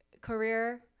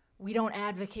career. We don't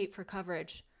advocate for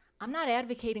coverage. I'm not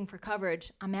advocating for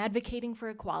coverage. I'm advocating for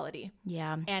equality.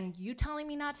 Yeah. And you telling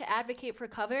me not to advocate for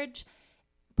coverage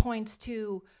points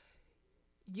to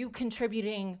you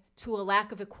contributing to a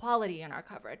lack of equality in our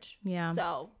coverage. Yeah.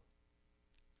 So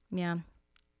Yeah.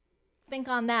 think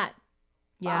on that,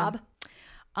 Yeah.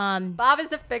 Bob. Bob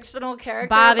is a fictional character.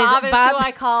 Bob is who Bob-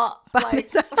 I call Bob like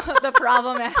is- the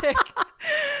problematic,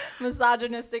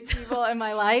 misogynistic people in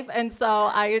my life. And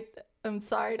so I'm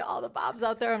sorry to all the Bobs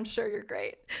out there. I'm sure you're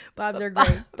great. Bobs are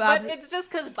great. Bobs. But it's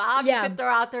just because Bob Yeah. you could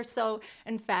throw out there so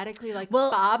emphatically like Well,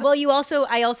 Bob. Well,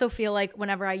 I also feel like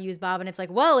whenever I use Bob and it's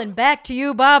like, well, and back to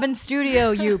you, Bob in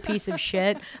studio, you piece of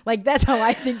shit. Like that's how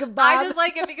I think of Bob. I just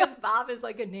like it because Bob is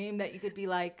like a name that you could be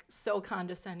like so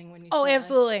condescending when you Oh, say, like,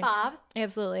 absolutely. Bob.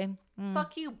 Absolutely.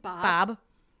 Fuck you, Bob. Bob.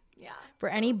 Yeah. For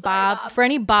any Sorry, Bob, for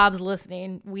any Bobs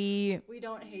listening, we we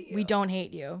don't hate you. don't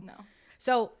hate you. No.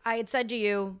 So I had said to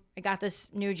you, I got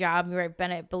this new job. We've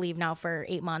been at Believe now for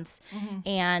 8 months,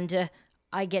 and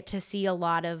I get to see a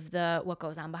lot of what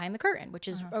goes on behind the curtain, which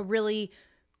is a really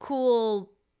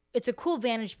cool. It's a cool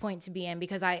vantage point to be in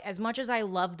because as much as I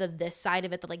love this side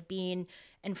of it, the like being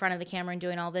in front of the camera and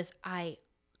doing all this, I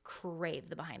crave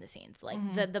the behind the scenes, like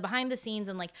the behind the scenes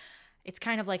and like. It's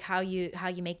kind of like how you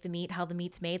make the meat, how the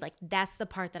meat's made. Like that's the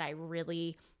part that I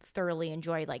really thoroughly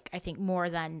enjoy. Like I think more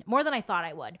than I thought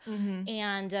I would.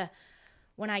 And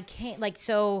when I came, like,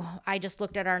 so I just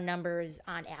looked at our numbers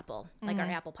on Apple, like our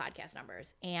Apple podcast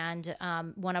numbers, and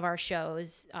one of our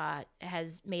shows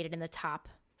has made it in the top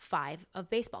 5 of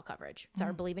baseball coverage. It's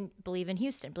our Believe in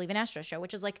Houston, Believe in Astros show,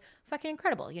 which is like fucking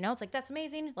incredible. You know, it's like that's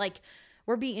amazing. Like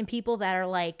we're beating people that are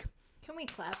like. Can we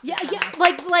clap? Yeah,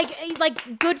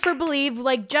 like good for Believe.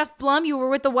 Like Jeff Blum, you were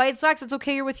with the White Sox. It's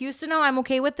okay you're with Houston now. I'm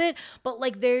okay with it. But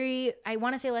like I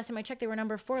want to say last time I checked, they were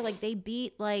number 4. Like they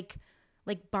beat like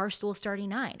Barstool starting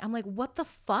 9. I'm like, what the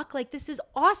fuck? Like this is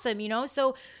awesome, you know?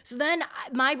 So then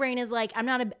my brain is like, I'm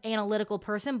not an analytical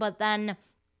person, but then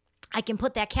I can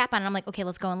put that cap on and I'm like, okay,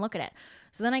 let's go and look at it.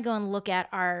 So then I go and look at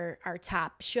our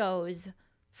top shows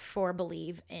for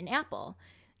Believe in Apple.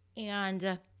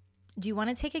 And do you want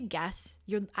to take a guess?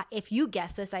 If you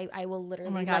guess this, I will literally.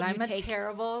 Oh my God, let you I'm take a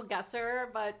terrible guesser,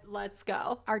 but let's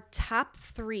go. our top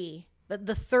 3,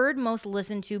 the third most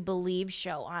listened to Believe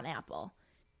show on Apple.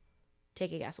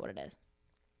 Take a guess what it is.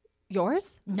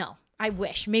 Yours? No, I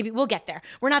wish. Maybe we'll get there.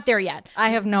 We're not there yet. I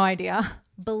have no idea.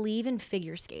 Believe in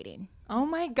figure skating. Oh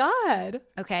my God.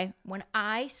 Okay, when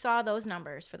I saw those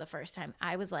numbers for the first time,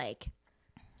 I was like,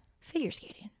 figure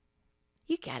skating.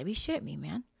 You gotta be shitting me,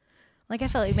 man. Like I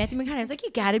felt like Matthew McConaughey. I was like,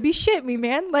 you gotta be shitting me,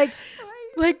 man. Like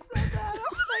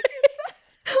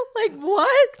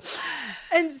what?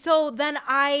 And so then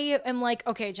I am like,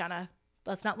 okay, Jenna,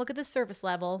 let's not look at the surface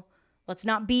level. Let's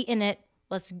not be in it.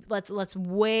 Let's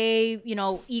weigh, you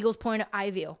know, Eagles' point of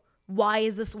eye view. Why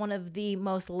is this one of the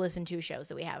most listened to shows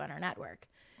that we have on our network?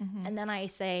 And then I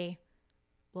say,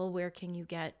 well, where can you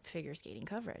get figure skating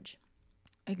coverage?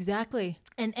 Exactly.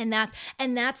 And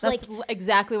that's like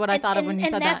exactly what I thought of when you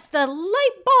said and that. that's the light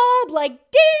bulb, like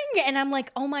ding. And I'm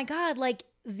like, oh my God, like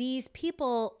these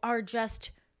people are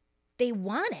just, they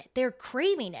want it. They're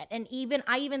craving it. And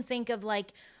I even think of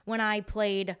like when I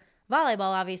played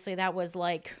volleyball, obviously that was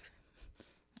like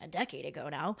a decade ago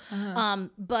now.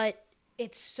 But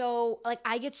it's so like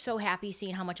I get so happy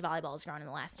seeing how much volleyball has grown in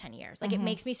the last 10 years. Like it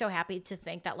makes me so happy to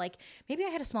think that like maybe I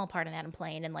had a small part in that and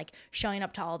playing and like showing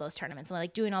up to all those tournaments and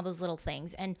like doing all those little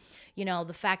things. And you know,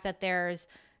 the fact that there's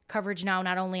coverage now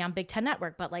not only on Big Ten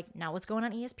Network, but like now what's going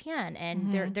on ESPN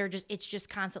and it's just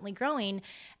constantly growing.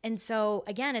 And so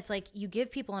again, it's like you give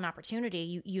people an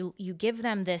opportunity, you give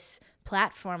them this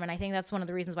platform. And I think that's one of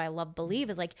the reasons why I love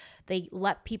Believe is like they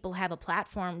let people have a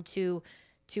platform to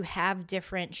have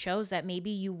different shows that maybe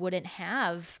you wouldn't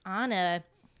have on a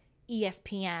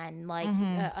ESPN, like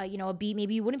you know, a beat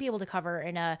maybe you wouldn't be able to cover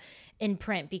in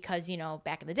print because, you know,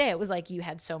 back in the day it was like you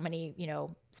had so many, you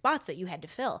know, spots that you had to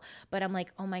fill. But I'm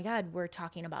like, oh my God, we're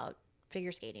talking about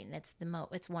figure skating. It's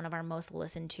it's one of our most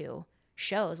listened to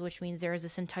shows, which means there is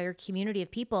this entire community of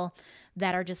people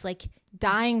that are just like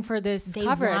dying for this they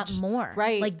coverage. Want more,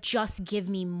 right? Like just give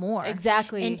me more.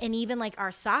 Exactly. And even like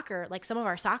our soccer, like some of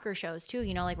our soccer shows too,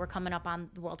 you know, like we're coming up on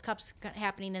the World Cup's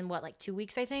happening in what, like 2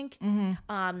 weeks, I think.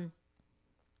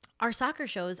 Our soccer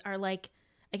shows are like,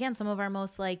 again, some of our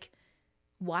most like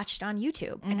watched on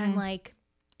YouTube. And I'm like,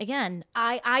 again,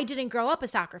 I didn't grow up a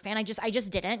soccer fan. I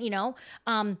just didn't, you know?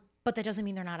 but that doesn't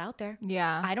mean they're not out there.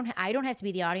 Yeah. I don't have to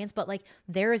be the audience, but like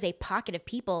there is a pocket of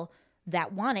people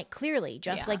that want it clearly,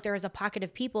 just like there is a pocket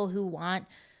of people who want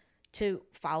to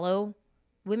follow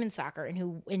women's soccer and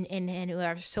who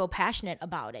are so passionate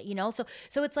about it, you know? So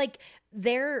it's like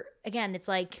again, it's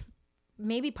like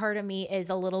maybe part of me is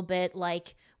a little bit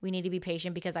like we need to be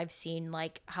patient because I've seen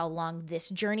like how long this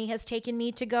journey has taken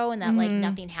me to go and that like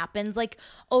nothing happens like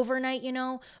overnight, you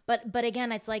know? But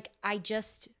again, it's like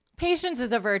Patience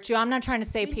is a virtue. I'm not trying to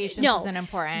say patience isn't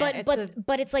important.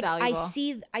 But it's like valuable.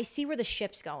 I see where the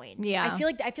ship's going. Yeah.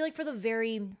 I feel like for the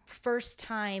very first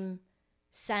time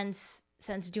since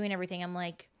doing everything, I'm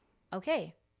like,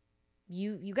 okay,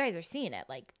 you guys are seeing it.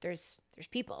 Like there's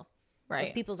people. Right.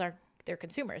 Those people's they're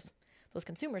consumers. Those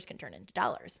consumers can turn into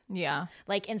dollars. Yeah.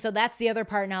 Like, and so that's the other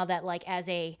part now that like as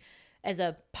a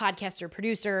podcaster,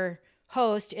 producer,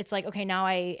 host, it's like, okay, now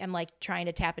I am like trying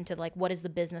to tap into like, what is the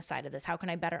business side of this? How can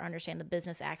I better understand the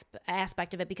business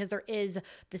aspect of it? Because there is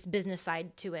this business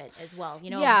side to it as well, you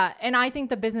know? Yeah. And I think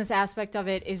the business aspect of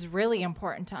it is really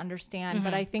important to understand,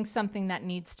 but I think something that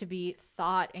needs to be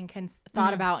thought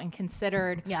about and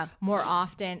considered more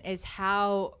often is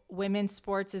how women's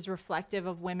sports is reflective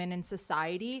of women in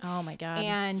society. Oh my God.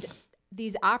 And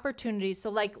these opportunities. So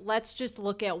like, let's just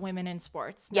look at women in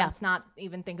sports. Yeah. Let's not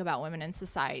even think about women in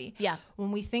society. Yeah.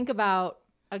 When we think about,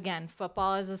 again,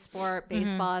 football as a sport,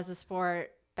 baseball as a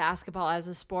sport, basketball as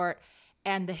a sport,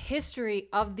 and the history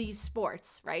of these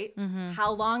sports, right?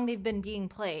 How long they've been being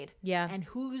played. Yeah. And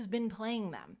who's been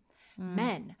playing them.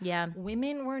 Men. Yeah.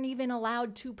 Women weren't even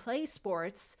allowed to play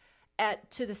sports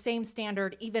to the same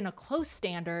standard, even a close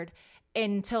standard,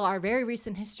 until our very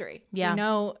recent history. Yeah.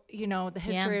 You know the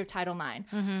history of Title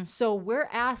IX. So we're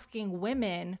asking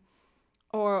women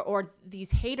or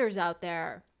these haters out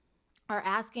there are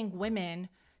asking women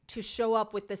to show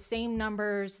up with the same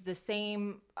numbers, the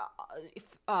same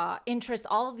interest,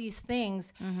 all of these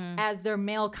things as their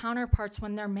male counterparts,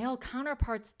 when their male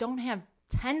counterparts don't have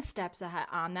 10 steps ahead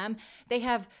on them. They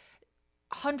have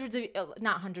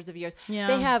not hundreds of years. Yeah.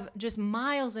 They have just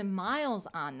miles and miles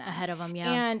on them Ahead of them,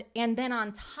 yeah. And then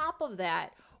on top of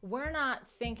that, we're not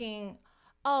thinking,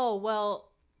 oh,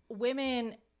 well,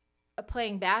 women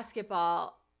playing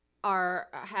basketball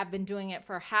have been doing it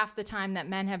for half the time that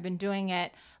men have been doing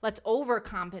it. Let's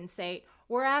overcompensate.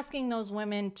 We're asking those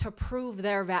women to prove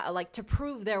their to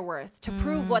prove their worth, to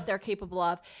prove what they're capable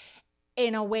of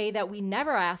in a way that we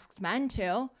never asked men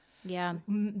to. Yeah.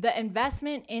 The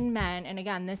investment in men, and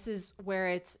again, this is where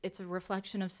it's a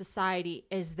reflection of society,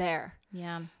 is there.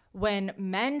 Yeah. When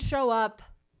men show up,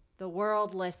 the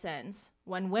world listens.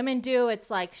 When women do,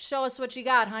 it's like, show us what you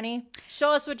got, honey.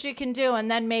 Show us what you can do, and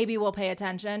then maybe we'll pay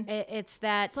attention. It's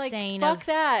that like, saying fuck of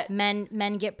that.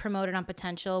 Men get promoted on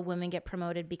potential, women get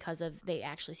promoted because of they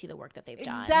actually see the work that they've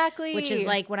done. Exactly. Which is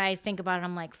like when I think about it,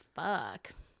 I'm like,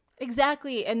 fuck.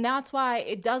 Exactly. And that's why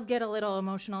it does get a little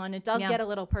emotional and it does get a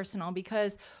little personal,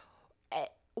 because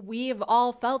we've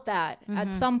all felt that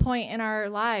at some point in our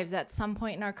lives, at some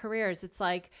point in our careers. It's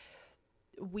like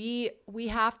we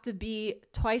have to be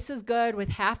twice as good with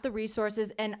half the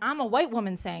resources. And I'm a white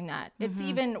woman saying that. It's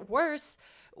even worse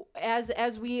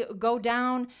as we go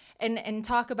down and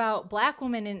talk about Black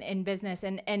women in business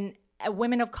and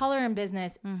women of color in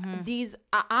business.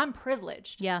 I'm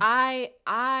privileged. Yeah.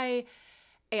 I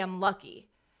am lucky,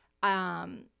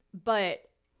 but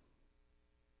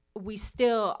we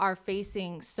still are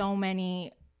facing so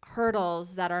many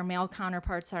hurdles that our male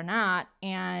counterparts are not,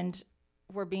 and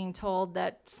we're being told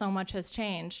that so much has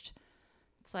changed.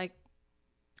 It's like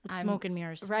It's smoke and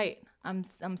mirrors. Right.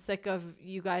 I'm sick of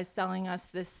you guys selling us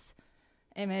this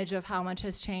image of how much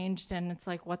has changed, and it's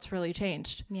like, what's really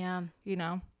changed? Yeah. You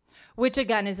know? Which,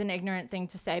 again, is an ignorant thing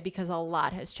to say because a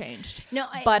lot has changed. No,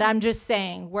 but I'm just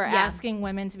saying we're asking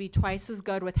women to be twice as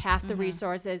good with half the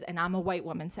resources, and I'm a white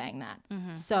woman saying that.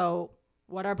 So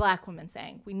what are Black women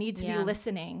saying? We need to be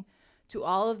listening to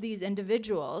all of these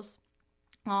individuals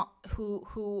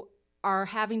who are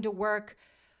having to work,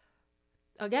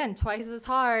 again, twice as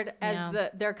hard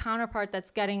as their counterpart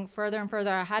that's getting further and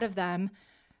further ahead of them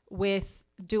with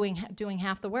doing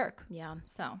half the work. Yeah.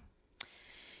 So...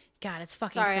 God, it's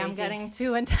fucking Sorry, crazy. I'm getting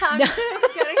too intense.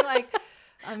 I'm getting like,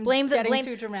 I'm getting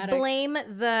too dramatic. Blame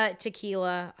the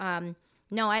tequila.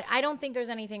 No, I don't think there's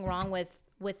anything wrong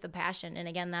with the passion. And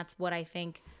again, that's what I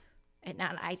think. And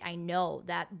I know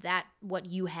that what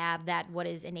you have, that what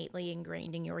is innately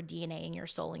ingrained in your DNA, in your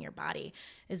soul, in your body,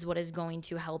 is what is going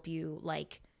to help you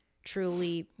like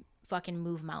truly fucking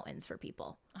move mountains for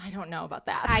people. I don't know about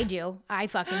that. I do. I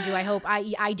fucking do. I hope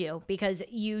I do, because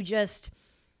you just...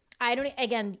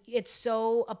 again, it's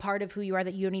so a part of who you are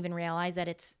that you don't even realize that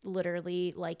it's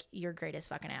literally like your greatest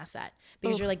fucking asset,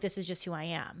 because you're like, this is just who I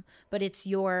am. But it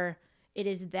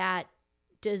is that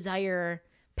desire,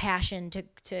 passion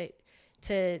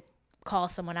to call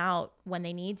someone out when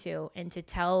they need to, and to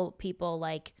tell people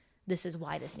like, this is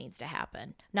why this needs to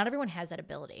happen. Not everyone has that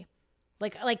ability.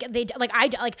 Here's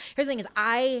the thing is,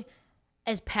 I,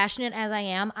 as passionate as I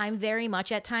am, I'm very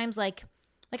much at times like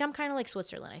I'm kind of like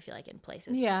Switzerland, I feel like, in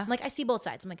places. Yeah. Like I see both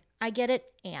sides. I'm like, I get it,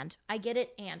 or I get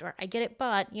it,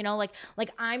 but, you know, like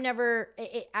I'm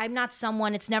not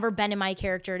someone, it's never been in my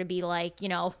character to be like, you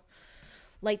know,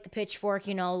 like the pitchfork,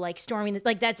 you know, like storming,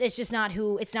 it's just not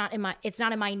it's not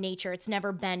in my nature. It's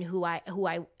never been who I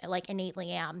like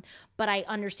innately am. But I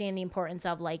understand the importance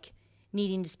of like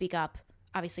needing to speak up,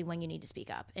 obviously, when you need to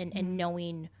speak up, and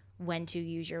knowing when to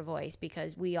use your voice,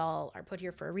 because we all are put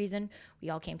here for a reason. We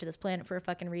all came to this planet for a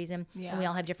fucking reason. Yeah. And we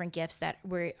all have different gifts that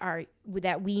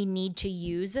we need to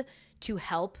use to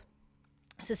help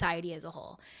society as a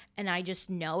whole. And I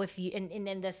just know if you,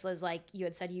 and this was like, you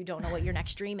had said, you don't know what your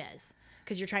next dream is,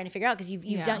 because you're trying to figure out, because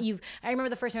I remember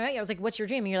the first time I met you, I was like, what's your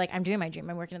dream? And you're like, I'm doing my dream.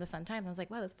 I'm working at the Sun Times. I was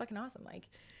like, wow, that's fucking awesome. Like,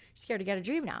 you're scared to get a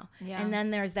dream now. Yeah. And then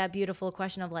there's that beautiful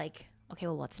question of like, okay,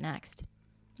 well, what's next?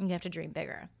 You have to dream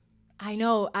bigger. I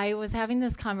know. I was having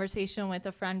this conversation with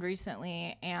a friend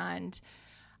recently, and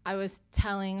I was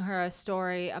telling her a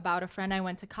story about a friend I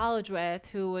went to college with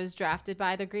who was drafted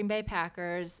by the Green Bay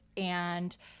Packers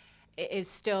and is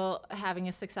still having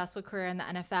a successful career in the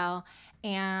NFL.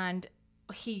 And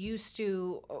he used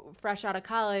to, fresh out of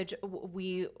college,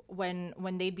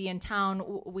 when they'd be in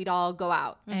town, we'd all go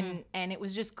out. And it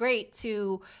was just great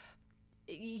to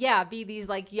be these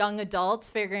like young adults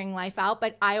figuring life out.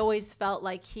 But I always felt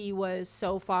like he was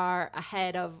so far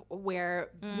ahead of where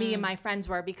me and my friends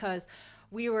were, because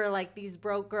we were like these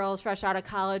broke girls fresh out of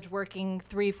college working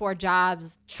 3-4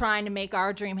 jobs trying to make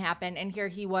our dream happen. And here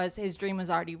he was, his dream was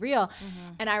already real.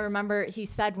 And I remember he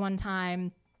said one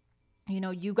time, you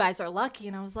know, you guys are lucky.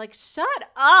 And I was like, shut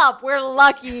up, we're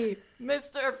lucky.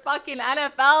 Mr. fucking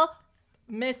NFL,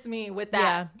 miss me with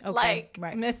that. Yeah, okay, like,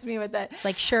 right. Miss me with that.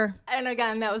 Like, sure. And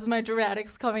again, that was my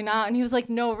dramatics coming out. And he was like,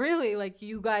 no, really, like,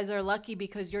 you guys are lucky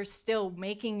because you're still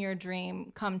making your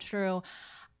dream come true.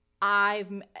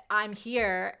 I'm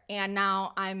here, and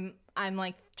now I'm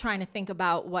like trying to think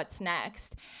about what's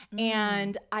next.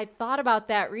 And I thought about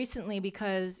that recently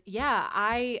because,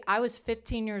 I was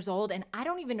 15 years old, and I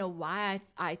don't even know why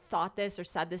I thought this or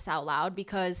said this out loud,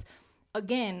 because,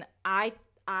 again,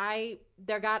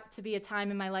 there got to be a time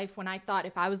in my life when I thought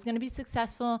if I was going to be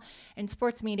successful in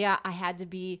sports media, I had to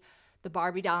be the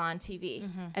Barbie doll on TV.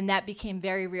 And that became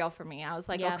very real for me. I was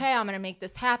like, okay, I'm going to make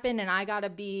this happen, and I got to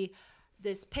be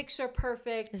this picture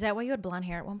perfect. Is that why you had blonde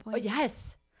hair at one point? Oh,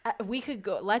 yes. We could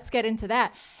go. Let's get into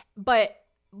that. But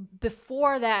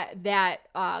before that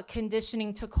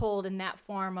conditioning took hold in that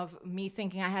form of me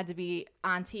thinking I had to be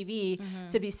on TV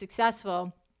to be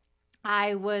successful,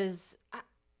 I was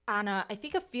on a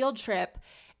field trip,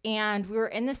 and we were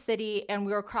in the city, and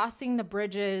we were crossing the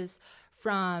bridges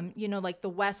from, you know, like the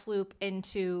West Loop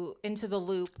into the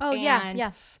Loop. Oh, and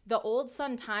yeah. The old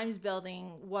Sun Times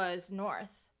building was north.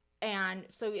 And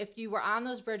so if you were on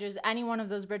those bridges, any one of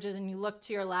those bridges, and you looked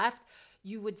to your left,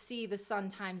 you would see the Sun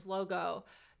Times logo,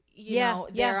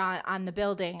 there on the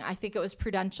building. I think it was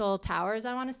Prudential Towers,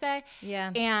 I want to say.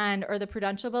 Yeah. Or the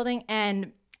Prudential building.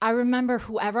 And I remember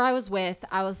whoever I was with,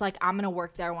 I was like, I'm going to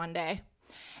work there one day.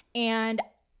 And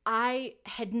I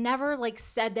had never like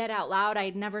said that out loud. I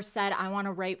had never said, I want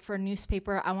to write for a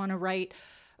newspaper. I want to write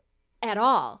at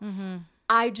all.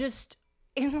 I just,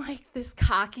 in like this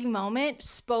cocky moment,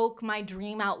 spoke my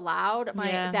dream out loud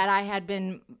that I had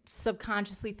been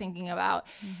subconsciously thinking about,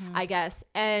 I guess.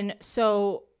 And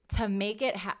so to make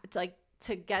it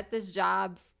to get this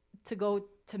job, to go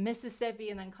to Mississippi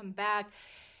and then come back,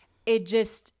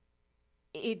 it's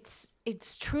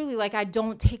truly like I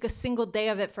don't take a single day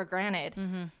of it for granted.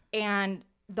 And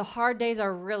the hard days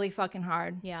are really fucking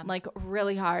hard. Yeah. Like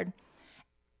really hard.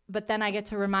 But then I get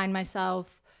to remind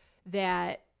myself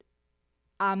that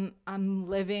I'm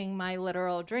living my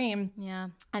literal dream. Yeah.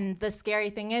 And the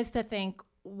scary thing is to think,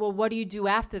 well, what do you do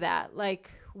after that? Like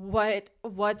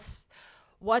what's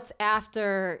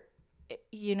after,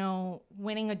 you know,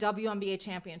 winning a WNBA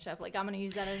championship? Like, I'm going to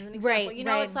use that as an example. Right, you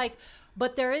know, It's like,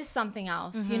 but there is something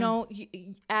else. You know,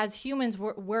 as humans,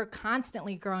 we're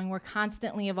constantly growing. We're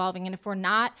constantly evolving. And if we're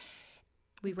not,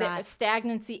 we rot.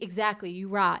 Stagnancy, exactly, you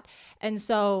rot. And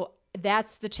so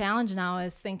that's the challenge now,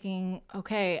 is thinking,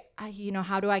 okay,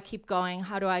 how do I keep going?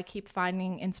 How do I keep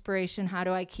finding inspiration? How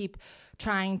do I keep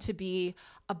trying to be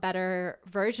a better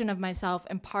version of myself?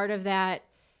 And part of that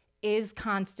is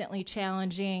constantly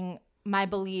challenging my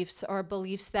beliefs or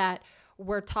beliefs that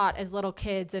we're taught as little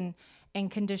kids and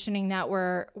conditioning that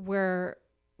we're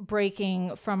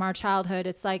breaking from our childhood.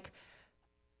 It's like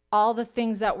all the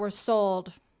things that were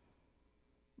sold.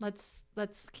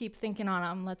 Let's keep thinking on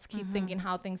them. Let's keep thinking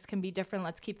how things can be different.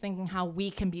 Let's keep thinking how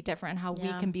we can be different, how we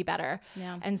can be better.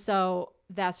 Yeah. And so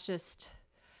that's just,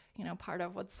 part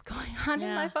of what's going on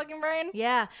in my fucking brain.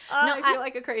 Yeah. I feel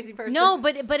like a crazy person. No,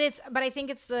 but I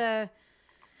think it's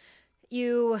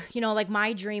like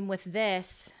my dream with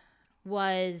this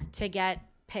was to get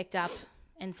picked up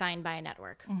and signed by a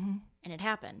network. And it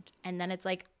happened. And then it's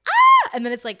like, and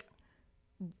then it's like,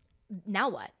 now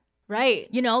what? Right.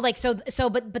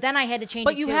 But then I had to change it.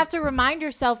 But you have to remind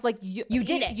yourself, like, you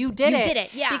did it. You did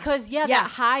it. Yeah. Because, that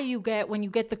high you get when you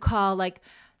get the call, like,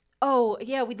 oh,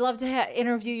 yeah, we'd love to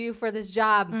interview you for this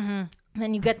job. And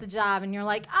then you get the job and you're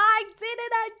like, I did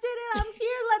it. I'm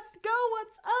here. Let's go.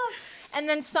 What's up? And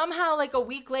then somehow, like, a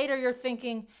week later, you're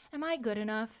thinking, am I good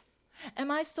enough?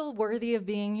 Am I still worthy of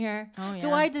being here? Oh, yeah.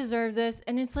 Do I deserve this?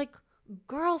 And it's like,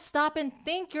 girl, stop and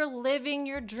think. You're living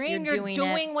your dream. You're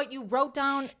doing what you wrote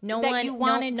down you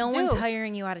wanted to do. No one's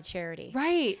hiring you out of charity.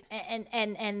 Right.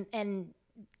 And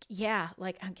yeah,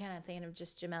 like I'm kind of thinking of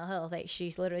just Jamel Hill. Like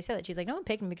she literally said that. She's like, no one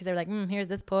picked me because they're like, here's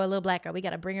this poor little black girl. We got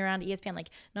to bring her around to ESPN. Like,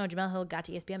 no, Jamel Hill got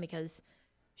to ESPN because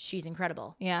she's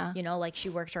incredible. Yeah. Like she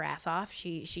worked her ass off.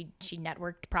 She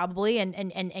networked probably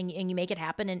and you make it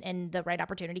happen and the right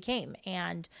opportunity came.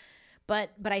 But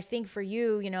I think for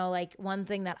you, like one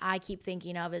thing that I keep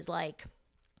thinking of is like,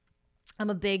 I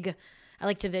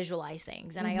like to visualize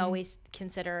things. And I always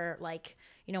consider like,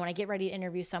 when I get ready to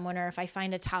interview someone or if I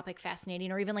find a topic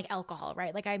fascinating or even like alcohol,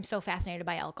 right? Like I'm so fascinated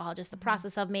by alcohol, just the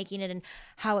process of making it and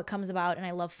how it comes about. And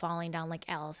I love falling down like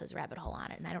Alice's rabbit hole on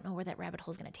it. And I don't know where that rabbit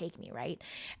hole is going to take me, right?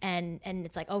 And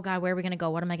it's like, oh God, where are we going to go?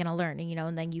 What am I going to learn?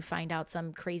 And then you find out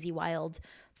some crazy wild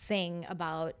thing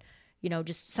about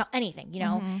just anything,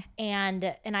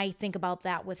 and I think about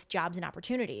that with jobs and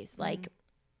opportunities. Like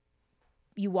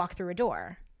you walk through a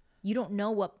door, you don't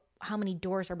know how many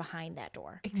doors are behind that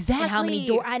door. Exactly. And how many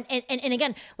doors, and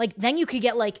again, like then you could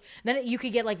get like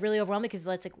really overwhelmed because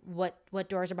it's like, what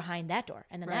doors are behind that door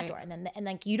and then that door. And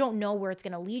then you don't know where it's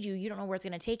going to lead you. You don't know where it's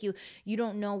going to take you. You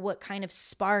don't know what kind of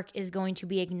spark is going to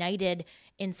be ignited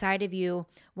inside of you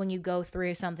when you go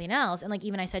through something else. And like,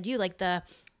 even I said to you, like the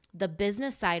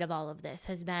business side of all of this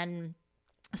has been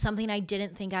something I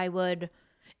didn't think I would.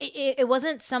 It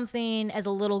wasn't something as a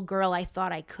little girl I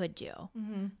thought I could do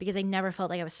because I never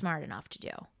felt like I was smart enough to do.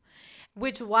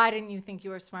 Why didn't you think you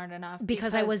were smart enough?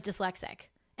 Because I was dyslexic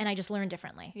and I just learned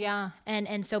differently. Yeah.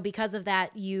 And so because of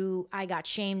that, I got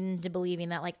shamed into believing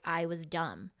that like I was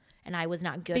dumb and I was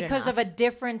not good because enough. Of a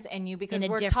difference in you. Because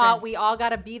we're taught we all got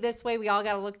to be this way. We all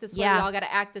got to look this way. We all got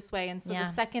to act this way. And so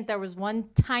the second there was one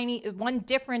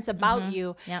difference about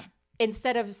you,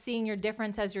 instead of seeing your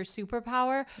difference as your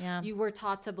superpower, you were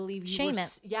taught to believe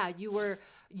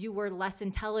you were less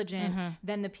intelligent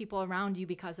than the people around you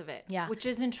because of it. Yeah. Which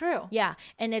isn't true. Yeah.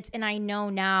 And I know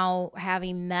now,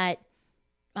 having met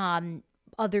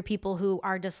other people who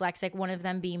are dyslexic, one of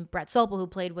them being Brett Sopel, who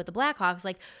played with the Blackhawks,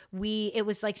 like it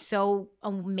was like so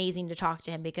amazing to talk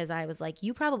to him because I was like,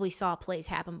 you probably saw plays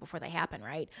happen before they happen,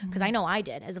 right? Because I know I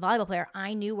did. As a volleyball player,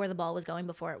 I knew where the ball was going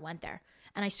before it went there.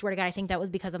 And I swear to God, I think that was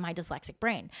because of my dyslexic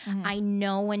brain. I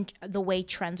know when the way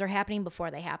trends are happening before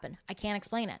they happen. I can't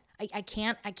explain it. I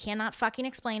cannot fucking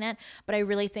explain it. But I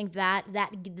really think that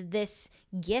this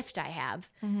gift I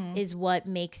have is what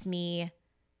makes me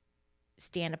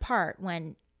stand apart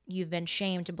when you've been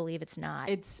shamed to believe it's not.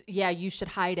 You should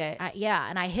hide it.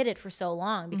 And I hid it for so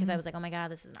long because I was like, oh my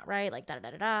God, this is not right. Like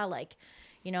like,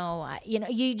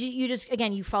 you just,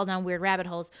 again, you fall down weird rabbit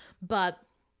holes. But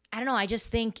I don't know. I just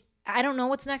think, I don't know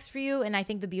what's next for you. And I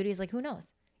think the beauty is like, who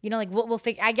knows? Like we'll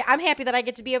figure. I'm happy that I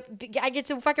get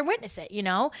to fucking witness it.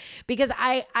 Because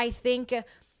I think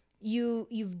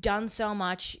you've done so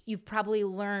much. You've probably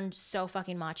learned so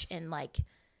fucking much in like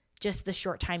just the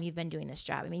short time you've been doing this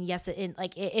job. I mean, yes,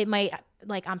 it might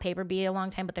like on paper be a long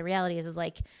time, but the reality is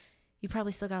like you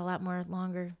probably still got a lot more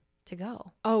longer to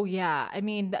go. Oh yeah. I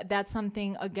mean, that's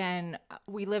something, again,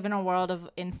 we live in a world of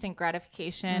instant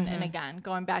gratification. And again,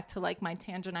 going back to like my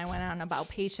tangent I went on about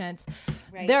patience,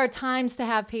 there are times to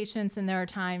have patience and there are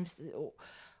times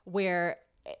where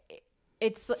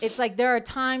it's like there are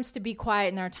times to be quiet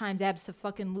and there are times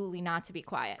abso-fucking-lutely not to be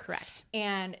quiet. Correct.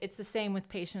 And it's the same with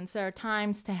patience. There are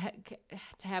times to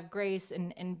have grace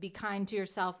and be kind to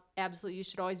yourself. Absolutely, you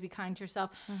should always be kind to yourself.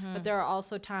 But there are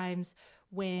also times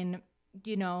when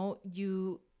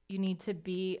you you need to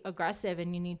be aggressive,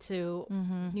 and you need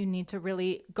to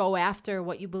really go after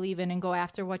what you believe in and go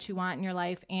after what you want in your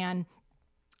life. And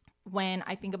when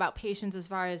I think about patience, as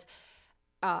far as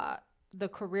the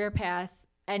career path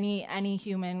any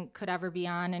human could ever be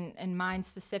on, and mine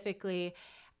specifically,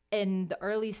 in the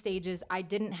early stages, I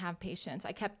didn't have patience.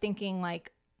 I kept thinking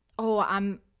like, oh,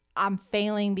 I'm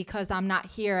failing because I'm not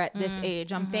here at this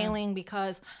age. I'm failing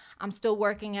because I'm still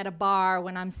working at a bar,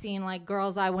 when I'm seeing like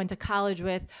girls I went to college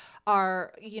with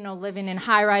are, living in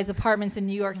high-rise apartments in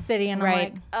New York City. And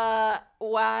Right. I'm like,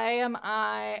 why am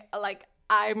I like,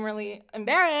 I'm really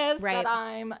embarrassed Right. that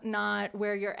I'm not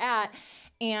where you're at.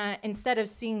 And instead of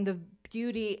seeing the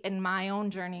beauty in my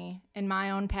own journey, in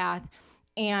my own path.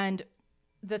 And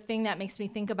the thing that makes me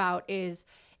think about is,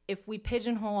 if we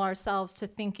pigeonhole ourselves to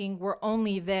thinking we're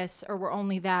only this or we're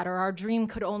only that, or our dream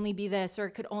could only be this or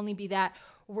it could only be that,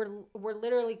 we're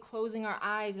literally closing our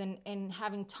eyes and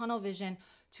having tunnel vision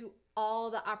to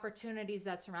all the opportunities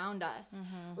that surround us.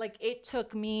 Like, it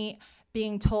took me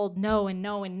being told no and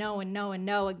no and no and no and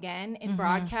no again in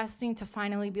broadcasting to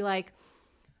finally be like,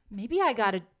 maybe I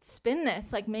got to spin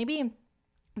this. Like, maybe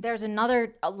there's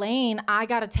another lane I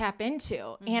got to tap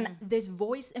into. And this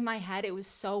voice in my head, it was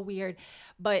so weird,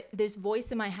 but this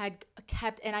voice in my head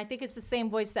kept, and I think it's the same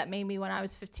voice that made me, when I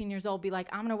was 15 years old, be like,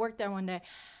 I'm going to work there one day.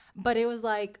 But it was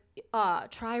like,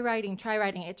 try writing.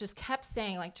 It just kept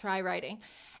saying like, try writing.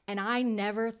 And I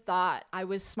never thought I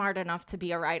was smart enough to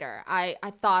be a writer. I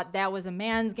thought that was a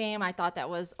man's game. I thought that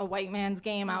was a white man's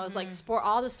game. I was like,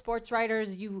 all the sports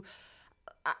writers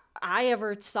I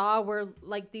ever saw were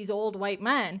like these old white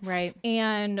men. Right.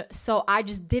 And so I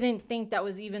just didn't think that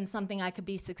was even something I could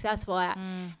be successful at.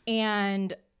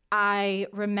 And I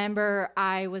remember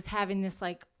I was having this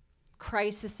like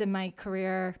crisis in my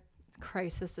career.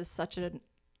 Crisis is such a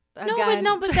but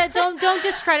that, don't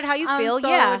discredit how you feel.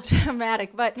 So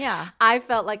dramatic, but Yeah. I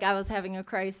felt like I was having a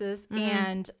crisis,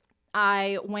 and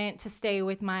I went to stay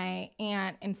with my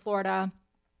aunt in Florida,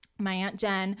 my Aunt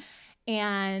Jen,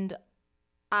 and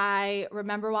I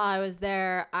remember while I was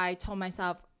there, I told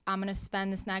myself, I'm going to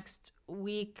spend this next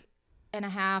week and a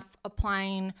half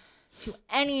applying to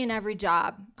any and every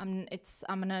job. I'm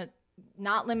going to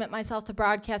not limit myself to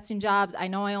broadcasting jobs. I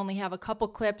know I only have a couple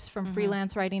clips from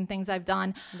freelance writing things I've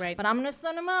done, Right. but I'm going to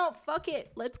send them out. Fuck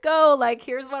it. Let's go. Like,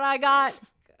 here's what I got.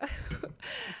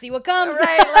 Let's see what comes.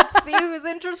 Right. Let's see who's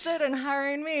interested in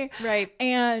hiring me. Right.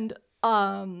 And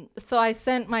so I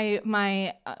sent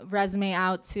my resume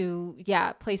out to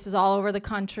places all over the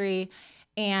country,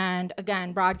 and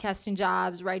again, broadcasting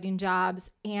jobs, writing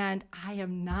jobs, and I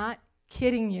am not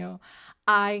kidding you.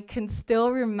 I can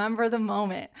still remember the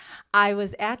moment. I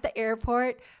was at the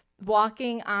airport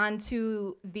walking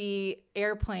onto the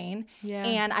airplane,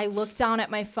 and I looked down at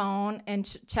my phone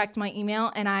and checked my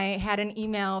email, and I had an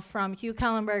email from Hugh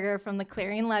Kellenberger from the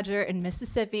Clarion Ledger in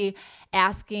Mississippi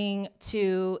asking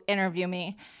to interview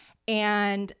me.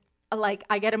 And like,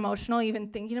 I get emotional even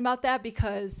thinking about that,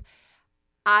 because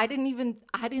I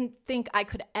didn't think I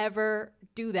could ever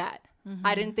do that.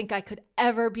 I didn't think I could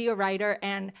ever be a writer.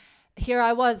 And here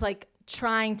I was, like,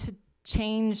 trying to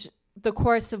change the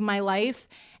course of my life.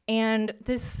 And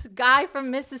this guy from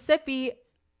Mississippi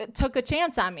took a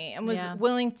chance on me and was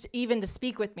willing to even to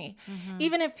speak with me.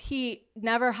 Even if he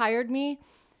never hired me,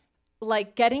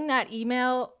 like, getting that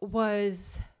email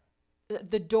was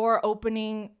the door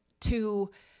opening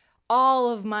to all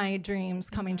of my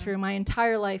dreams coming true, my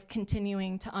entire life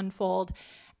continuing to unfold.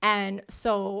 And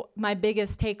so my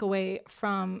biggest takeaway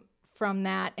from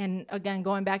that, and again,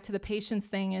 going back to the patience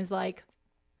thing, is like,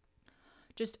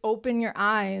 just open your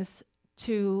eyes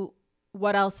to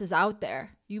what else is out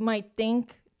there. You might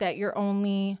think that you're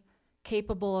only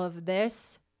capable of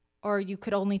this, or you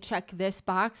could only check this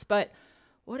box, but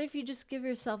what if you just give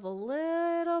yourself a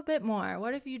little bit more?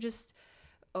 What if you just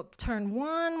turn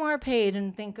one more page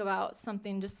and think about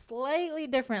something just slightly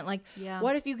different? Like,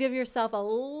 what if you give yourself a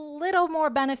little more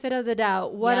benefit of the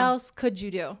doubt? What else could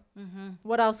you do?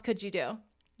 What else could you do?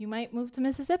 You might move to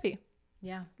Mississippi.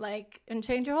 Like, and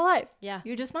change your whole life.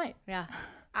 You just might.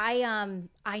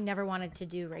 I never wanted to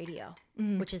do radio,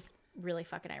 which is really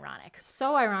fucking ironic.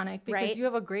 So ironic, because Right? you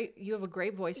have a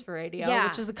great voice for radio, Yeah.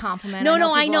 which is a compliment. No,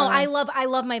 I people know. are- I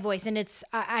love my voice, and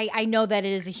I know that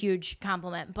it is a huge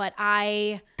compliment, but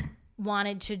I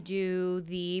wanted to do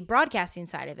the broadcasting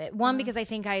side of it. One, because I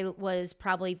think I was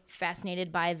probably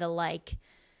fascinated by the, like,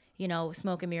 you know,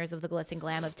 smoke and mirrors of the glitz and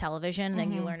glam of television.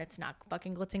 Then you learn it's not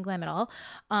fucking glitz and glam at all.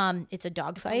 It's a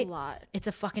dogfight. It's a lot. It's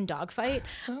a fucking dogfight.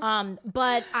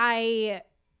 But I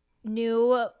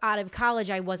knew out of college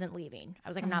I wasn't leaving. I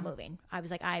was like, I'm not moving. I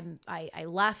was like, I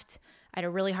left. I had a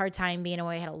really hard time being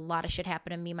away. I had a lot of shit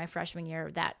happen to me my freshman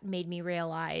year that made me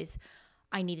realize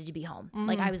I needed to be home.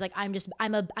 Like I was like, I'm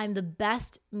the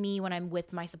best me when I'm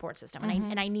with my support system,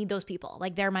 and I need those people.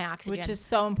 Like they're my oxygen, which is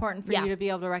so important for you to be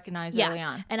able to recognize early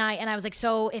on. And I was like,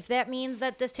 so if that means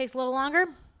that this takes a little longer,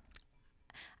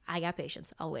 I got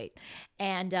patience. I'll wait.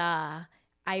 And I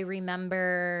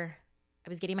remember I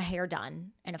was getting my hair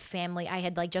done, and I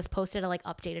had like just posted a like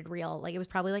updated reel. Like it was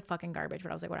probably like fucking garbage,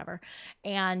 but I was like, whatever.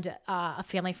 And a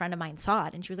family friend of mine saw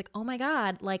it, and she was like, oh my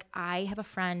God, like I have a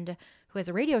friend who has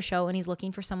a radio show, and he's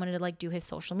looking for someone to like do his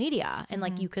social media. And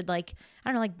like, you could like, I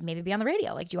don't know, like maybe be on the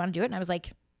radio. Like, do you want to do it? And I was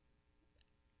like,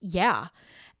 yeah.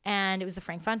 And it was the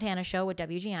Frank Fontana show with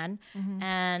WGN,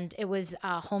 and it was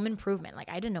home improvement. Like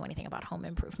I didn't know anything about home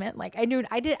improvement. Like I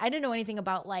didn't know anything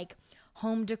about like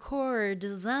home decor,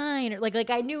 design, or like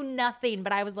I knew nothing.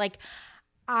 But I was like,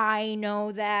 I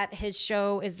know that his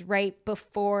show is right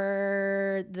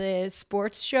before the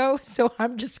sports show, so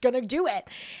I'm just gonna do it.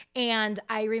 And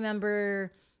I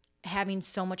remember having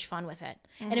so much fun with it,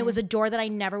 and it was a door that I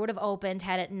never would have opened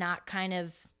had it not kind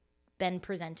of been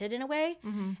presented in a way.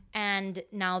 And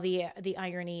now the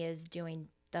irony is doing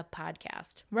the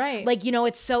podcast, right? Like, you know,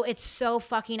 it's so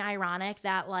fucking ironic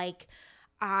that like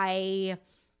I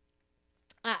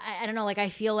don't know, like I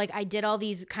feel like I did all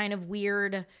these kind of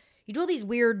weird, you do all these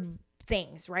weird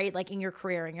things, right? Like in your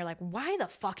career, and you're like, why the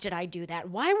fuck did I do that?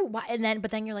 Why?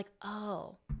 But then you're like,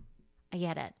 oh, I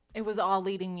get it. It was all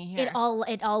leading me here.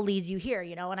 It all leads you here,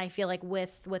 you know? And I feel like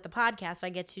with the podcast, I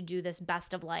get to do this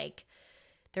best of like,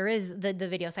 there is the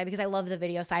video side, because I love the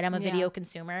video side. I'm a video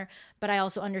consumer, but I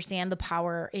also understand the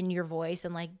power in your voice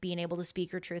and like being able to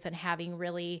speak your truth and having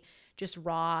really just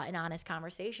raw and honest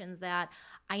conversations that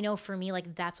I know for me,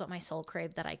 like that's what my soul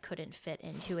craved, that I couldn't fit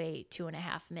into a 2.5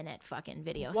 minute fucking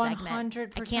video 100%.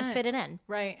 segment. I can't fit it in.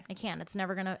 Right. I can't. It's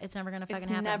never gonna fucking happen. It's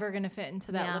never gonna fit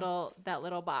into that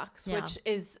little box, which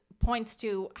points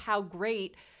to how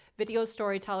great video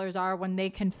storytellers are when they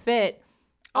can fit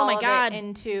all of it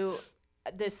into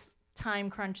this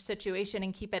time crunch situation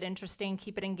and keep it interesting,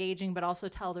 keep it engaging, but also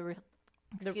tell the real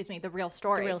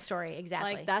story. The real story,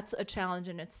 exactly. Like that's a challenge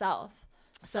in itself.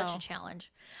 Such a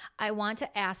challenge. I want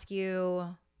to ask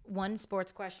you one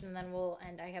sports question, and then we'll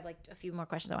end. I have like a few more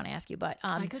questions I want to ask you, but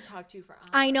I could talk to you for hours.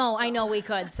 I know we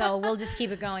could. So we'll just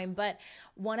keep it going. But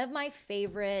one of my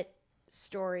favorite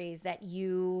stories that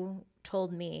you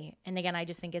told me, and again, I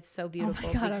just think it's so beautiful.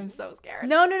 Oh my God, I'm so scared.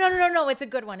 No. It's a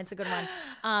good one.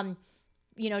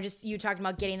 You know, just you talking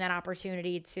about getting that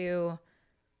opportunity to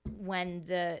when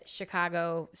the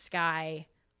Chicago Sky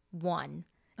won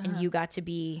and you got to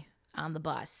be on the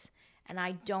bus. And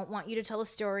I don't want you to tell a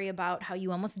story about how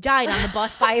you almost died on the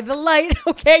bus by the light.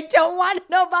 Okay, don't want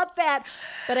to know about that.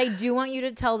 But I do want you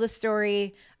to tell the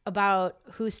story about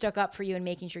who stuck up for you and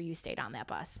making sure you stayed on that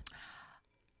bus.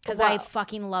 Because I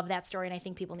fucking love that story, and I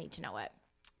think people need to know it.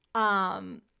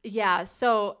 Yeah,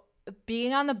 so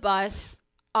being on the bus,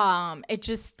 it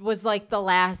just was like the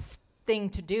last thing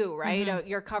to do, right?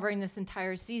 You're covering this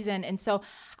entire season. And so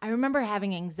I remember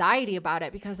having anxiety about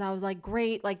it because I was like,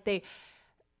 great, like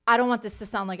I don't want this to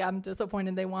sound like I'm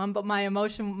disappointed they won, but my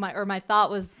emotion, my thought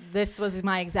was this was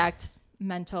my exact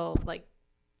mental like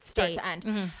start to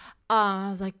end. I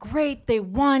was like, great, they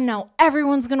won. Now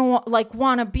everyone's gonna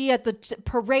want to be at the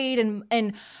parade,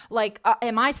 and like,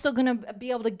 am I still gonna be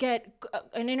able to get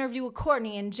an interview with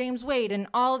Courtney and James Wade and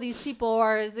all of these people,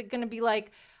 or is it gonna be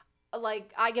like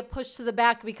I get pushed to the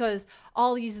back because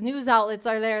all these news outlets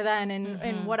are there then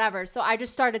and whatever. So I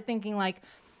just started thinking like,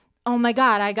 oh my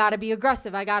God, I gotta be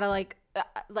aggressive. I gotta like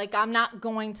I'm not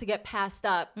going to get passed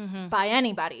up by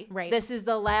anybody. Right. This is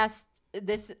the last.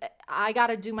 I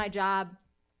gotta do my job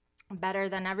better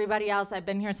than everybody else. I've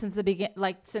been here since the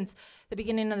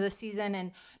beginning of the season,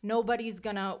 and nobody's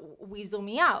gonna weasel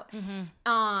me out.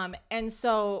 And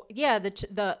so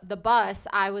the bus,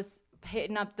 I was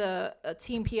hitting up the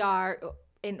team PR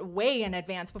way in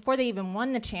advance before they even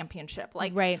won the championship,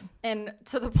 and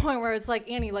to the point where it's like,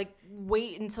 Annie, like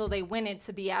wait until they win it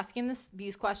to be asking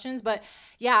these questions. But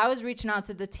I was reaching out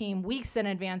to the team weeks in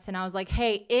advance, and I was like,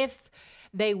 hey, if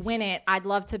they win it, I'd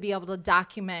love to be able to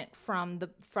document from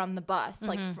the bus,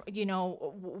 like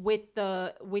with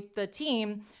the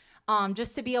team,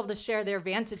 just to be able to share their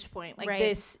vantage point. Like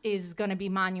this is going to be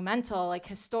monumental, like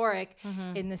historic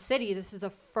in the city. This is the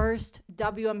first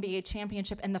WNBA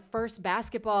championship and the first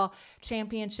basketball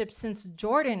championship since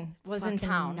Jordan was in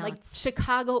town. Nuts. Like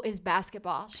Chicago is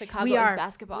basketball. Chicago is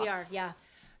basketball. We are, yeah.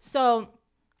 So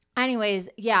anyways,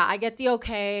 yeah, I get the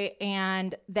okay.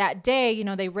 And that day, you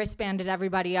know, they wristbanded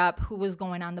everybody up who was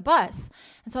going on the bus.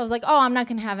 And so I was like, oh, I'm not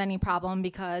going to have any problem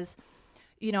because,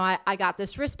 you know, I got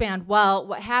this wristband. Well,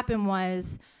 what happened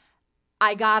was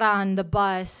I got on the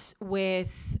bus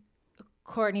with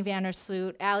Courtney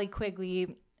Vandersloot, Allie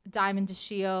Quigley, Diamond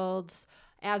DeShields,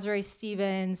 Azrae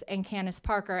Stevens, and Candace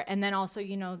Parker. And then also,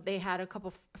 you know, they had a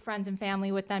couple friends and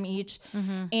family with them each.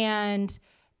 And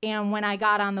when I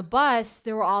got on the bus,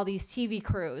 there were all these TV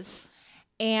crews.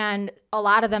 And a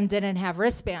lot of them didn't have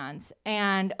wristbands.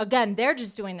 And again, they're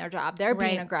just doing their job. They're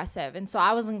being aggressive. And so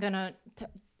I wasn't going to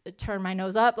turn my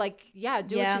nose up. Like, yeah,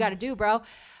 do what you got to do, bro.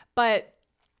 But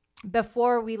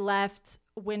before we left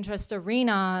Wintrust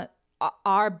Arena,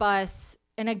 our bus,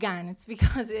 and again, it's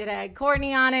because it had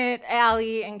Courtney on it,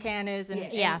 Allie and Candace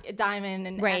and Diamond.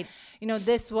 And, you know,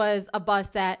 this was a bus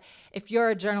that if you're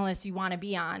a journalist, you want to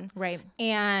be on. Right.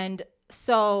 And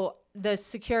so the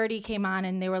security came on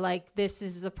and they were like, this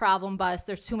is a problem bus.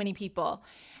 There's too many people.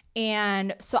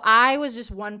 And so I was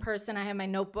just one person. I had my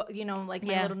notebook, you know, like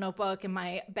my little notebook and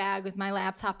my bag with my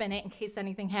laptop in it in case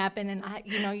anything happened. And,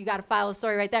 you know, you got to file a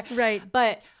story right there. Right.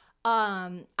 But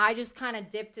I just kind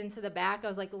of dipped into the back. I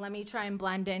was like, let me try and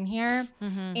blend in here.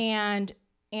 And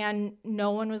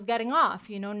no one was getting off.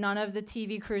 You know, none of the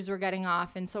TV crews were getting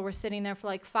off. And so we're sitting there for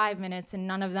like 5 minutes and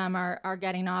none of them are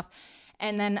getting off.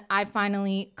 And then I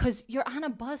finally, because you're on a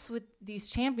bus with these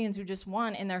champions who just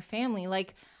won and their family,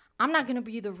 like, I'm not going to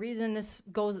be the reason this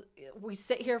goes, we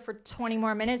sit here for 20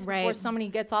 more minutes before somebody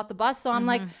gets off the bus. So I'm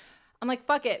like,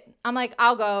 fuck it. I'm like,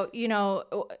 I'll go, you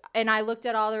know. And I looked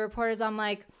at all the reporters. I'm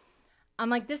like,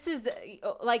 this is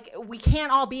like, we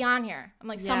can't all be on here. I'm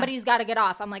like, somebody's got to get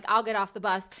off. I'm like, I'll get off the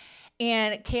bus.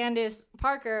 And Candace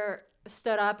Parker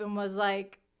stood up and was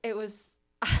like, it was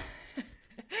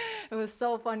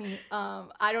so funny.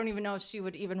 I don't even know if she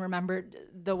would even remember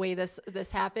the way this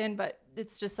happened, but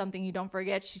it's just something you don't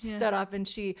forget. She stood up and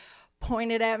she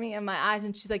pointed at me in my eyes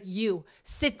and she's like, you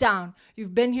sit down.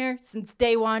 You've been here since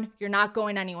day one. You're not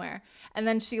going anywhere. And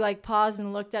then she like paused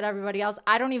and looked at everybody else.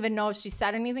 I don't even know if she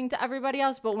said anything to everybody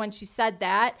else, but when she said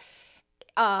that,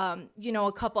 you know,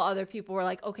 a couple other people were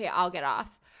like, okay, I'll get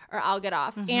off.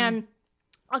 And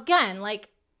again, like,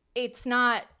 it's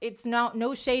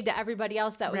no shade to everybody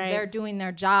else that was there doing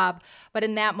their job. But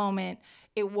in that moment,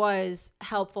 it was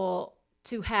helpful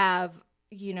to have,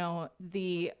 you know,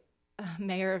 the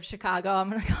mayor of Chicago. I'm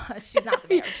going to call it, she's not the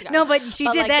mayor of Chicago. No, but she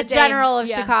did like that the general of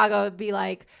Chicago would be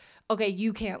like, okay,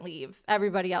 you can't leave.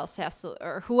 Everybody else has to,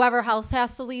 or whoever else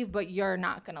has to leave, but you're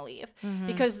not going to leave.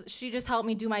 Because she just helped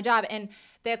me do my job. And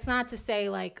that's not to say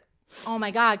like, oh my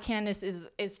God, Candace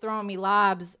is throwing me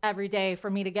lobs every day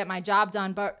for me to get my job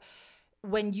done. But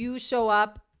when you show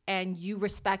up and you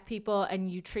respect people and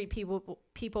you treat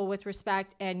people with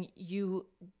respect and you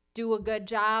do a good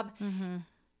job,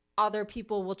 other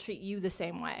people will treat you the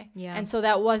same way. Yeah. And so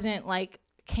that wasn't like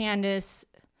Candace,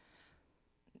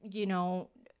 you know,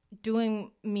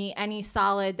 doing me any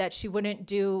solid that she wouldn't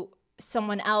do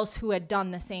someone else who had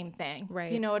done the same thing.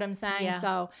 Right. You know what I'm saying? Yeah.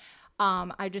 So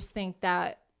I just think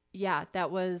that, yeah,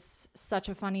 that was such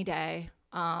a funny day.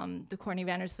 The Courtney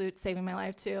Vandersloot saving my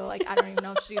life too. Like, I don't even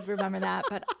know if she'd remember that,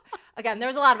 but again, there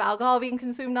was a lot of alcohol being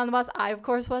consumed on the bus. I of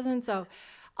course wasn't. So,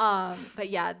 but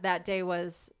yeah, that day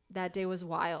was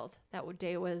wild. That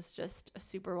day was just a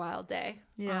super wild day.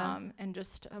 Yeah. And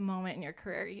just a moment in your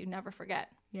career you never forget.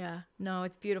 Yeah. No,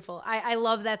 it's beautiful. I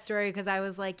love that story because I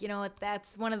was like, you know what,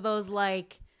 that's one of those,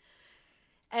 like,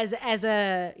 as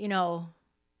a, you know,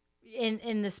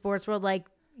 in the sports world, like,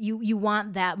 you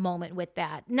want that moment with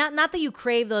that. Not that you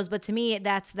crave those, but to me,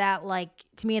 that's that, like,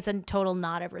 to me, it's a total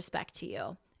nod of respect to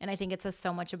you. And I think it says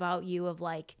so much about you of,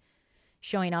 like,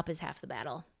 showing up is half the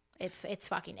battle. It's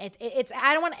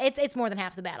more than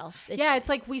half the battle. It's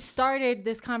like we started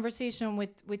this conversation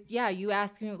with you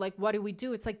asking me, like, what do we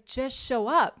do? It's like, just show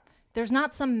up. There's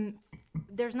not some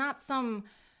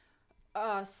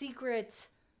secret,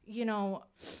 you know,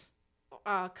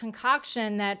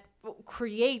 concoction that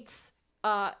creates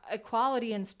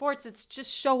equality in sports. It's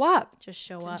just show up.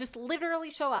 Just literally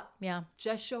show up. Yeah.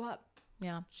 Just show up.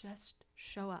 Yeah. Just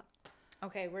show up.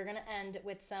 Okay, we're going to end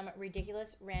with some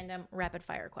ridiculous, random,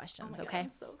 rapid-fire questions, God, okay? I'm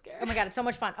so scared. Oh, my God, it's so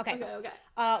much fun. Okay.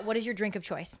 What is your drink of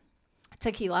choice?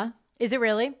 Tequila. Is it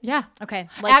really? Yeah. Okay.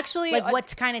 Actually, like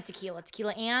what kind of tequila?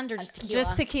 Tequila or just tequila?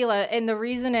 Just tequila. And the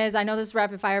reason is, I know this is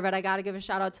rapid fire, but I got to give a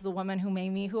shout out to the woman who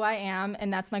made me who I am.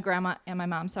 And that's my grandma and my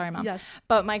mom. Sorry, Mom. Yes.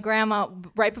 But my grandma,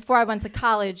 right before I went to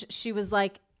college, she was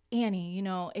like, Annie, you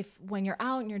know, when you're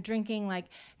out and you're drinking, like,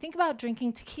 think about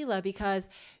drinking tequila because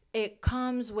it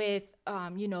comes with,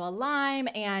 you know, a lime,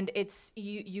 and it's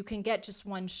you can get just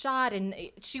one shot. And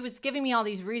she was giving me all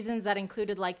these reasons that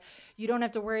included like, you don't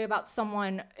have to worry about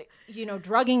someone, you know,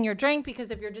 drugging your drink,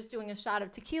 because if you're just doing a shot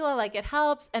of tequila, like it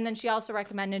helps. And then she also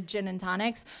recommended gin and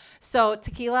tonics. So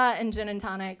tequila and gin and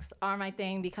tonics are my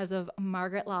thing because of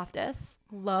Margaret Loftus.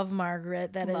 Love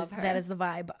Margaret. Love her. That is the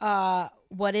vibe.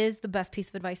 What is the best piece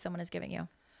of advice someone is giving you?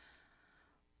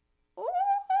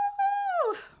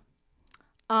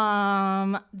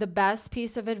 The best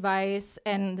piece of advice,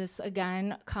 and this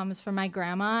again comes from my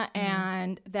grandma,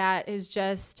 and that is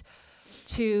just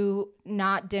to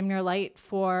not dim your light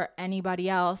for anybody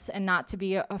else, and not to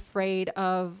be afraid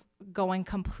of going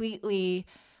completely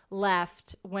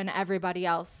left when everybody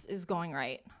else is going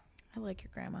right. I like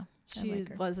your grandma. She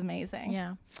was amazing.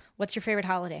 Yeah. What's your favorite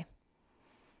holiday?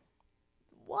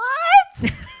 What?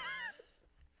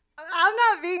 I'm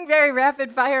not being very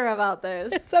rapid fire about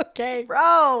this. It's okay.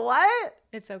 Bro, what?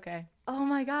 It's okay. Oh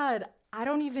my God. I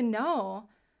don't even know.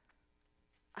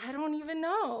 I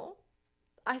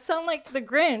sound like the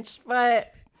Grinch,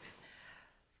 but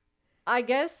I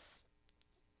guess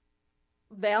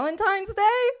Valentine's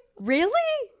Day? Really?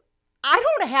 I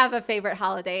don't have a favorite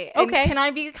holiday. And Okay. can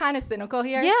I be kind of cynical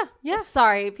here? Yeah.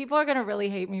 Sorry, people are going to really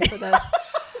hate me for this.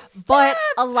 But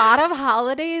a lot of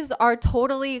holidays are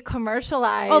totally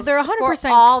commercialized. Oh, they're 100%. For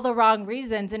all the wrong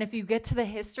reasons. And if you get to the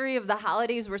history of the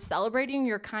holidays we're celebrating,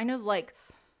 you're kind of like,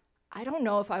 I don't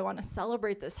know if I want to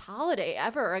celebrate this holiday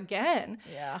ever again.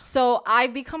 Yeah. So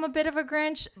I've become a bit of a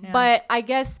Grinch, but I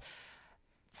guess,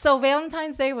 so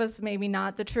Valentine's Day was maybe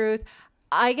not the truth.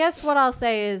 I guess what I'll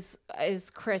say is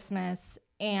Christmas.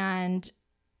 And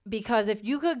because if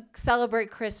you could celebrate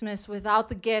Christmas without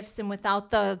the gifts and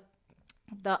without the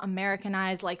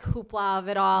Americanized like hoopla of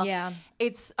it all. Yeah.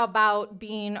 It's about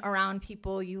being around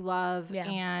people you love Yeah.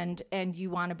 and you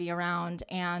want to be around.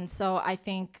 And so I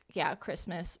think,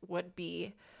 Christmas would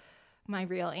be my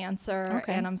real answer.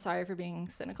 Okay. And I'm sorry for being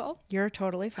cynical. You're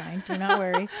totally fine. Do not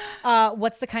worry.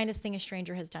 What's the kindest thing a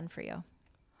stranger has done for you?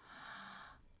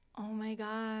 Oh my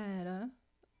God.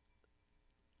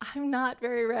 I'm not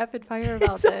very rapid fire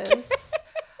about this.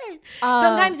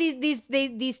 Sometimes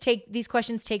these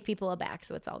questions take people aback,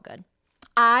 so it's all good.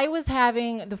 I was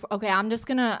having I'm just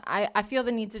gonna, I feel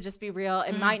the need to just be real.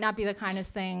 It might not be the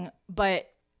kindest thing, but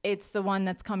it's the one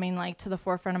that's coming like to the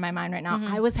forefront of my mind right now.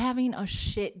 I was having a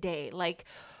shit day. Like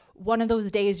one of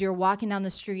those days you're walking down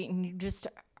the street and you just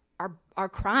are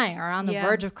crying or on the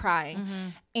verge of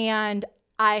crying. And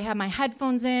I had my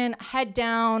headphones in, head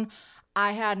down.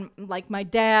 I had like my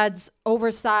dad's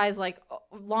oversized, like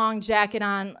long jacket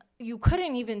on. You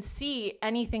couldn't even see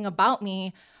anything about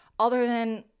me other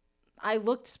than I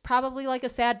looked probably like a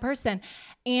sad person.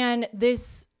 And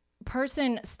this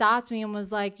person stopped me and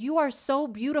was like, "You are so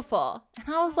beautiful."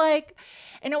 And I was like,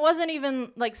 and it wasn't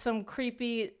even like some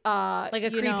creepy, Like a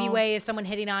creepy way of someone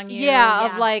hitting on you.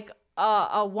 of like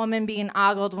a woman being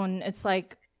ogled when it's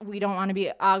like, we don't want to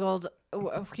be ogled.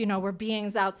 We're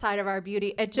beings outside of our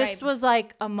beauty. It just was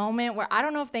like a moment where I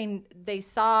don't know if they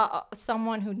saw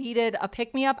someone who needed a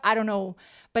pick me up. I don't know,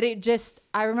 but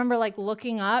I remember like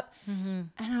looking up and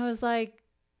I was like,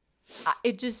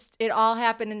 it all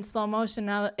happened in slow motion.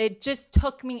 It just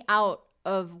took me out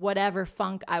of whatever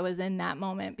funk I was in that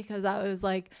moment, because I was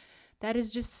like, that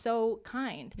is just so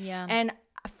kind. Yeah. And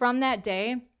from that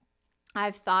day,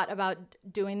 I've thought about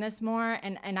doing this more,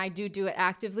 and I do it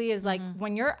actively, is like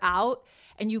when you're out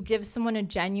and you give someone a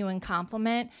genuine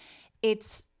compliment,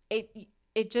 it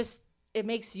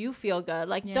makes you feel good.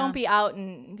 Like don't be out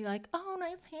and be like, "Oh,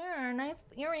 nice hair, nice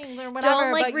earrings," or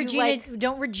whatever.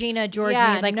 Don't Regina George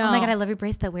Yeah, me like, no. "Oh my God, I love your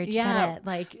bracelet. Where'd you get it?"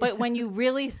 Like, but when you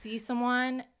really see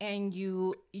someone and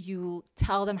you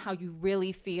tell them how you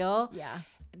really feel,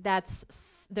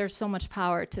 there's so much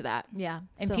power to that. Yeah.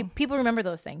 And So- people remember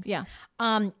those things. Yeah.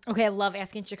 Okay. I love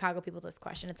asking Chicago people this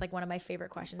question. It's like one of my favorite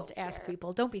questions to ask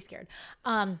people. Don't be scared.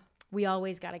 We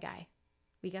always got a guy.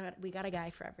 We got a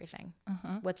guy for everything.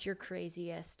 What's your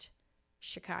craziest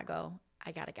Chicago?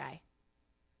 I got a guy.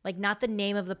 Like not the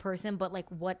name of the person, but like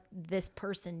what this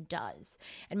person does.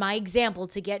 And my example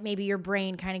to get maybe your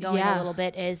brain kind of going a little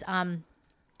bit is, I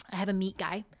have a meat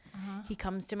guy. He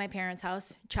comes to my parents'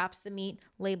 house, chops the meat,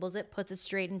 labels it, puts it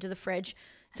straight into the fridge.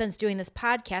 Since doing this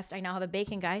podcast, I now have a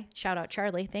bacon guy. Shout out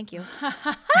Charlie. Thank you.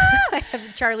 I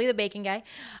have Charlie, the bacon guy.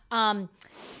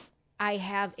 I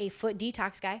have a foot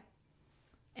detox guy.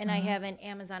 And I have an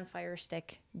Amazon Fire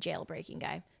Stick jailbreaking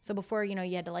guy. So before, you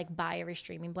had to like buy every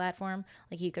streaming platform,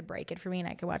 like he could break it for me and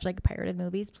I could watch like pirated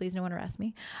movies. Please no one arrest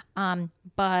me.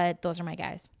 But those are my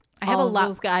guys. I have All a of lot.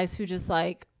 those guys who just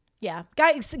like Yeah,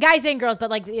 guys and girls, but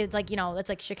like it's like, you know, it's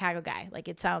like Chicago guy. Like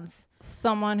it sounds.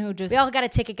 Someone who just. We all got a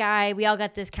ticket guy. We all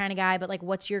got this kind of guy. But like,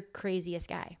 what's your craziest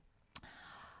guy?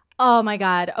 Oh my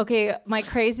God. Okay, my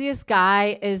craziest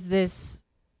guy is this,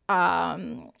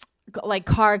 like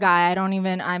car guy.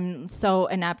 I'm so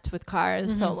inept with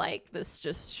cars. So like this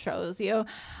just shows you.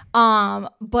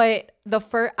 But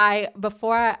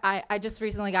I just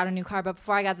recently got a new car, but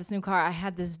before I got this new car, I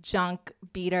had this junk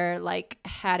beater, like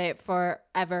had it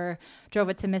forever, drove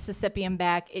it to Mississippi and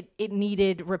back. It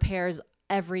needed repairs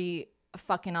every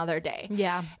fucking other day.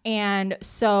 Yeah. And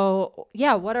so,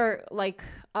 yeah, what are like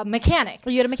a mechanic?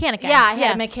 Well, you had a mechanic guy. Yeah, I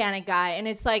had a mechanic guy. And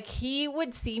it's like he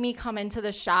would see me come into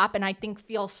the shop and I think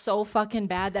feel so fucking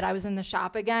bad that I was in the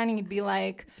shop again. And he'd be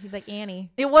like, He's like Annie.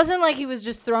 it wasn't like he was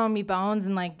just throwing me bones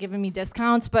and like giving me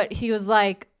discounts, but he was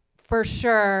like, for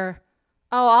sure,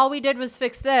 oh, all we did was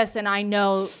fix this. And I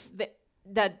know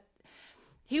that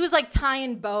he was like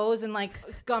tying bows and like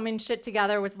gumming shit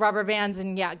together with rubber bands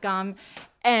and gum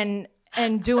and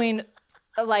doing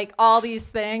like all these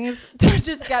things to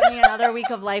just get me another week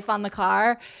of life on the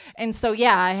car. And so,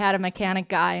 yeah, I had a mechanic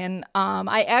guy and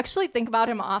I actually think about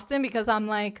him often because I'm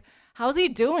like, how's he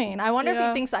doing? I wonder if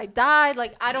he thinks I died.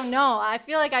 Like, I don't know. I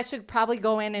feel like I should probably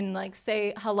go in and like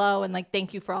say hello and like,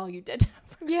 thank you for all you did.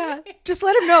 Yeah, just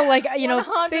let him know, like, you know,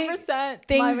 100%.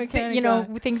 things, you know,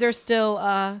 things are still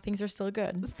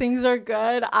good. Things are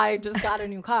good. I just got a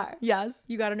new car. Yes,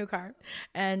 you got a new car,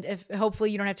 and if hopefully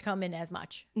you don't have to come in as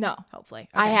much. No, Hopefully,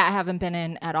 I haven't been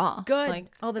in at all. Good. Like,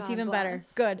 Oh, that's God even bless. better.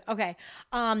 Good. Okay.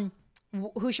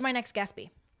 Who should my next guest be?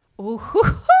 Ooh,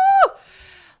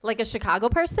 like a Chicago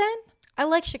person? I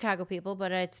like Chicago people,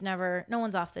 but no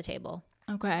one's off the table.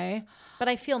 Okay. But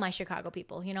I feel my Chicago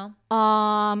people, you know?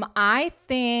 I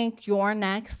think your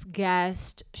next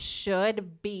guest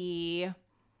should be,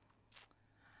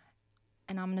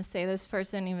 and I'm gonna say this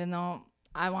person even though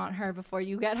I want her before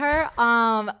you get her.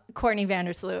 Courtney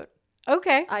Vandersloot.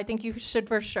 Okay. I think you should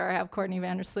for sure have Courtney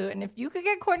Vandersloot. And if you could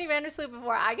get Courtney Vandersloot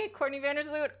before I get Courtney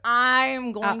Vandersloot,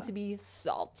 I'm going to be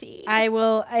salty. I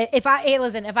will. If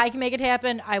I can make it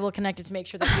happen, I will connect it to make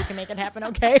sure that you can make it happen.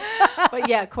 Okay. But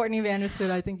yeah, Courtney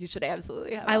Vandersloot, I think you should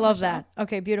absolutely have. I love that.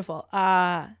 Okay, beautiful.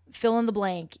 Fill in the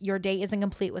blank. Your day isn't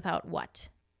complete without what?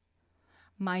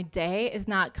 My day is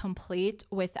not complete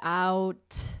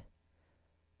without,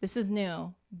 this is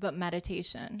new, but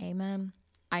meditation. Amen.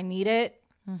 I need it.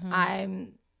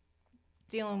 I'm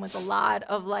dealing with a lot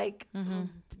of like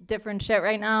different shit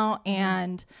right now,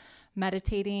 and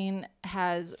meditating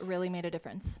has really made a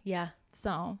difference. Yeah.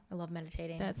 So I love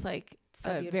meditating. that's like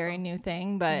so a beautiful. very new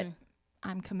thing, but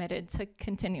I'm committed to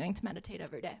continuing to meditate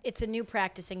every day. It's a new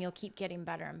practice, and you'll keep getting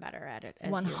better and better at it as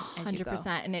you go. 100%,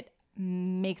 and it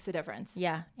makes a difference.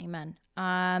 Yeah. Amen.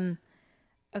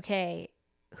 Okay.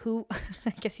 Who?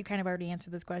 I guess you kind of already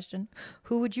answered this question.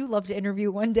 Who would you love to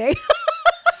interview one day?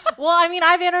 Well, I mean,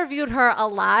 I've interviewed her a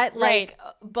lot, Right.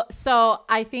 but so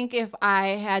I think if I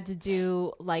had to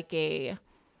do like a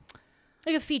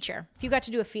feature, if you got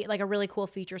to do like a really cool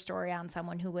feature story on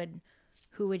someone, who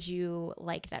would you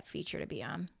like that feature to be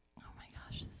on? oh my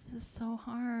gosh, this is so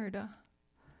hard.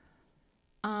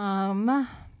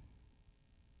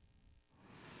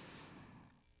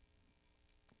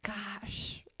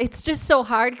 Gosh, it's just so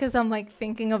hard because I'm like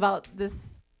thinking about the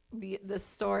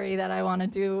story that I want to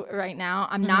do right now.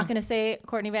 I'm not going to say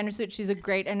Courtney Vandersloot. She's a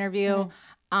great interview.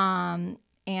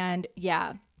 And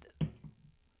yeah,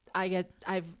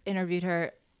 I've interviewed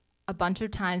her a bunch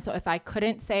of times. So if I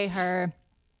couldn't say her,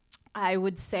 I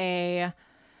would say,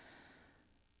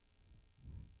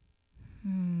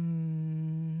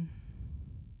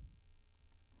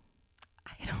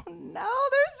 I don't know.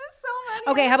 There's just so many.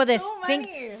 Okay, how about this? So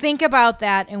many. Think about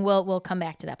that, and we'll come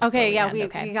back to that. before Okay, we yeah, end,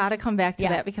 we got to come back to Yeah.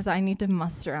 that because I need to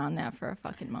muster on that for a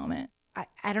fucking moment.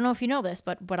 I don't know if you know this,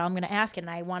 but I'm going to ask it, and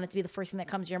I want it to be the first thing that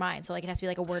comes to your mind. So like it has to be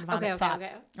like a word vomit thought.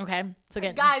 Okay. So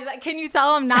again, Guys, can you tell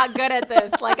I'm not good at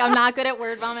this? Like, I'm not good at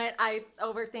word vomit. I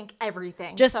overthink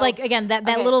everything. just So, like again that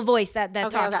okay. little voice that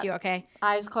talks okay. to you. Okay.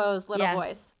 eyes closed, little Yeah.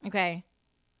 voice. Okay.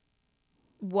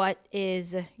 What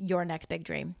is your next big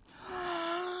dream?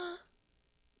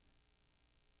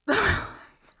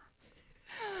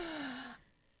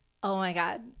 Oh my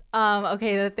God.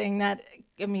 Okay, the thing that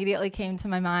immediately came to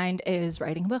my mind is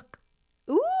writing a book.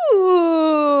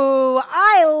 Ooh,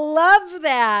 I love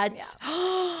that.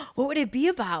 What would it be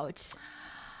about?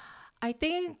 I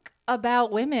think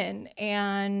about women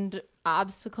and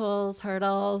obstacles,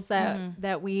 hurdles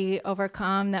that we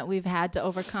overcome, that we've had to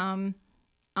overcome,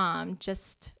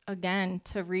 just again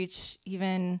to reach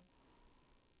even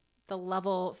the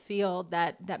level field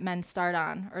that men start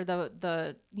on, or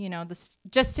the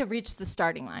just to reach the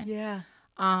starting line. Yeah.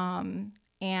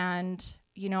 And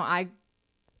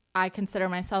I consider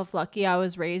myself lucky. I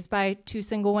was raised by two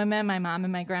single women, my mom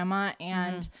and my grandma,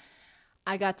 and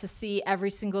I got to see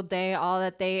every single day all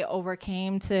that they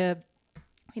overcame to,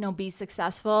 be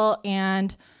successful,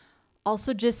 and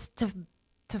also just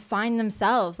to find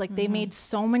themselves. Like they made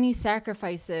so many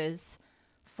sacrifices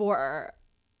for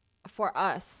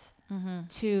us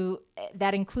to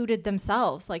that included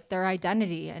themselves, like their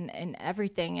identity and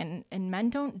everything. And men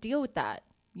don't deal with that.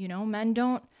 Men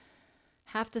don't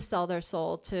have to sell their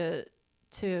soul to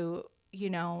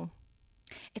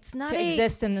it's not to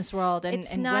exist in this world, and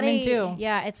women do.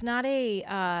 Yeah, it's not a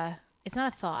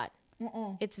thought.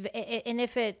 It's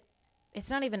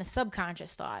not even a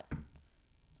subconscious thought.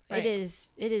 Right.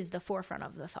 It is the forefront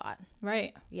of the thought.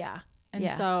 Right. Yeah. And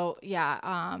so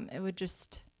it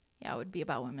would be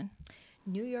about women.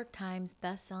 New York Times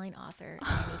best-selling author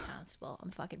Annie Constable.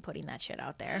 I'm fucking putting that shit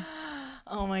out there.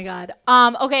 Oh my God.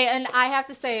 Okay, and I have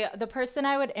to say, the person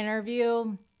I would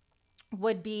interview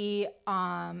would be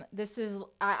I've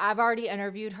already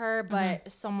interviewed her,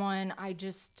 but someone I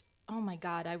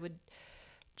would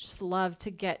just love to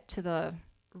get to the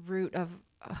root of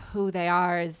who they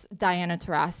are is Diana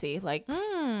Taurasi. Like,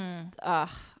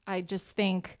 I just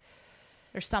think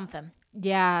there's something.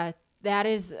 Yeah, that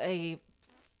is a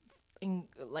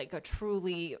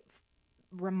truly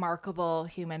remarkable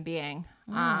human being.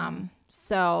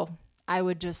 So I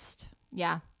would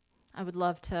I would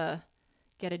love to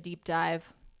get a deep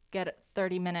dive, get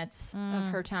 30 minutes of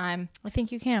her time. I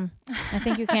think you can. All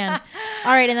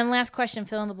right, and then last question,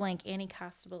 fill in the blank. Annie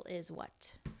Constable is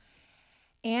what?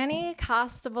 Annie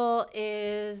Constable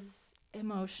is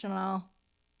emotional.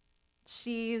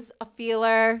 She's a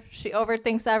feeler. She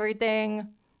overthinks everything.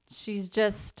 She's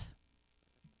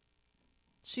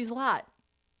a lot.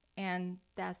 And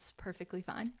that's perfectly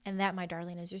fine. And that, my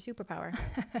darling, is your superpower.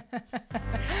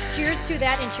 Cheers to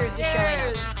that, and cheers to showing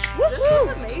up. This is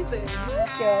amazing.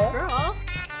 Girl.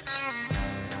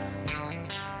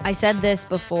 I said this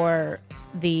before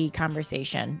the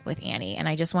conversation with Annie, and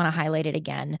I just want to highlight it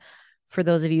again for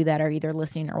those of you that are either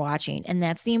listening or watching, and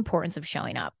that's the importance of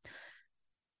showing up.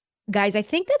 Guys, I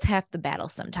think that's half the battle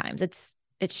sometimes. It's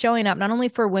showing up not only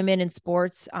for women in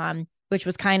sports, which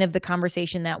was kind of the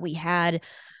conversation that we had,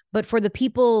 but for the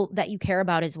people that you care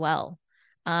about as well.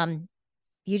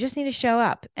 You just need to show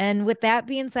up. And with that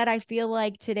being said, I feel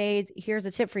like here's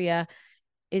a tip for you,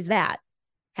 is that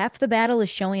half the battle is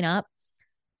showing up.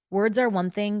 Words are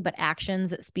one thing, but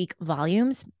actions speak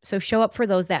volumes. So show up for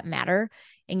those that matter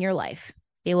in your life.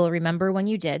 They will remember when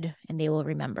you did, and they will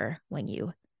remember when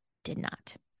you did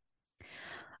not.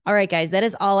 All right, guys, that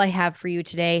is all I have for you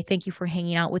today. Thank you for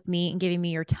hanging out with me and giving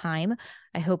me your time.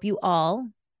 I hope you all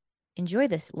enjoy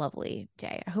this lovely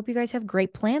day. I hope you guys have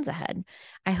great plans ahead.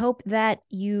 I hope that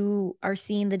you are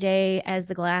seeing the day as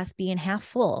the glass being half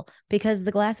full, because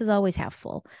the glass is always half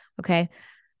full. Okay.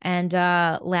 And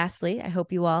lastly, I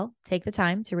hope you all take the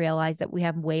time to realize that we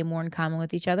have way more in common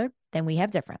with each other than we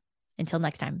have different. Until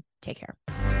next time, take care.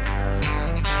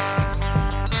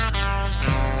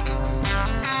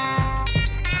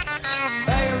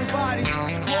 Hey everybody,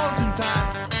 it's closing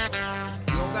time.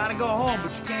 You don't gotta go home,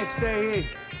 but you can't stay here.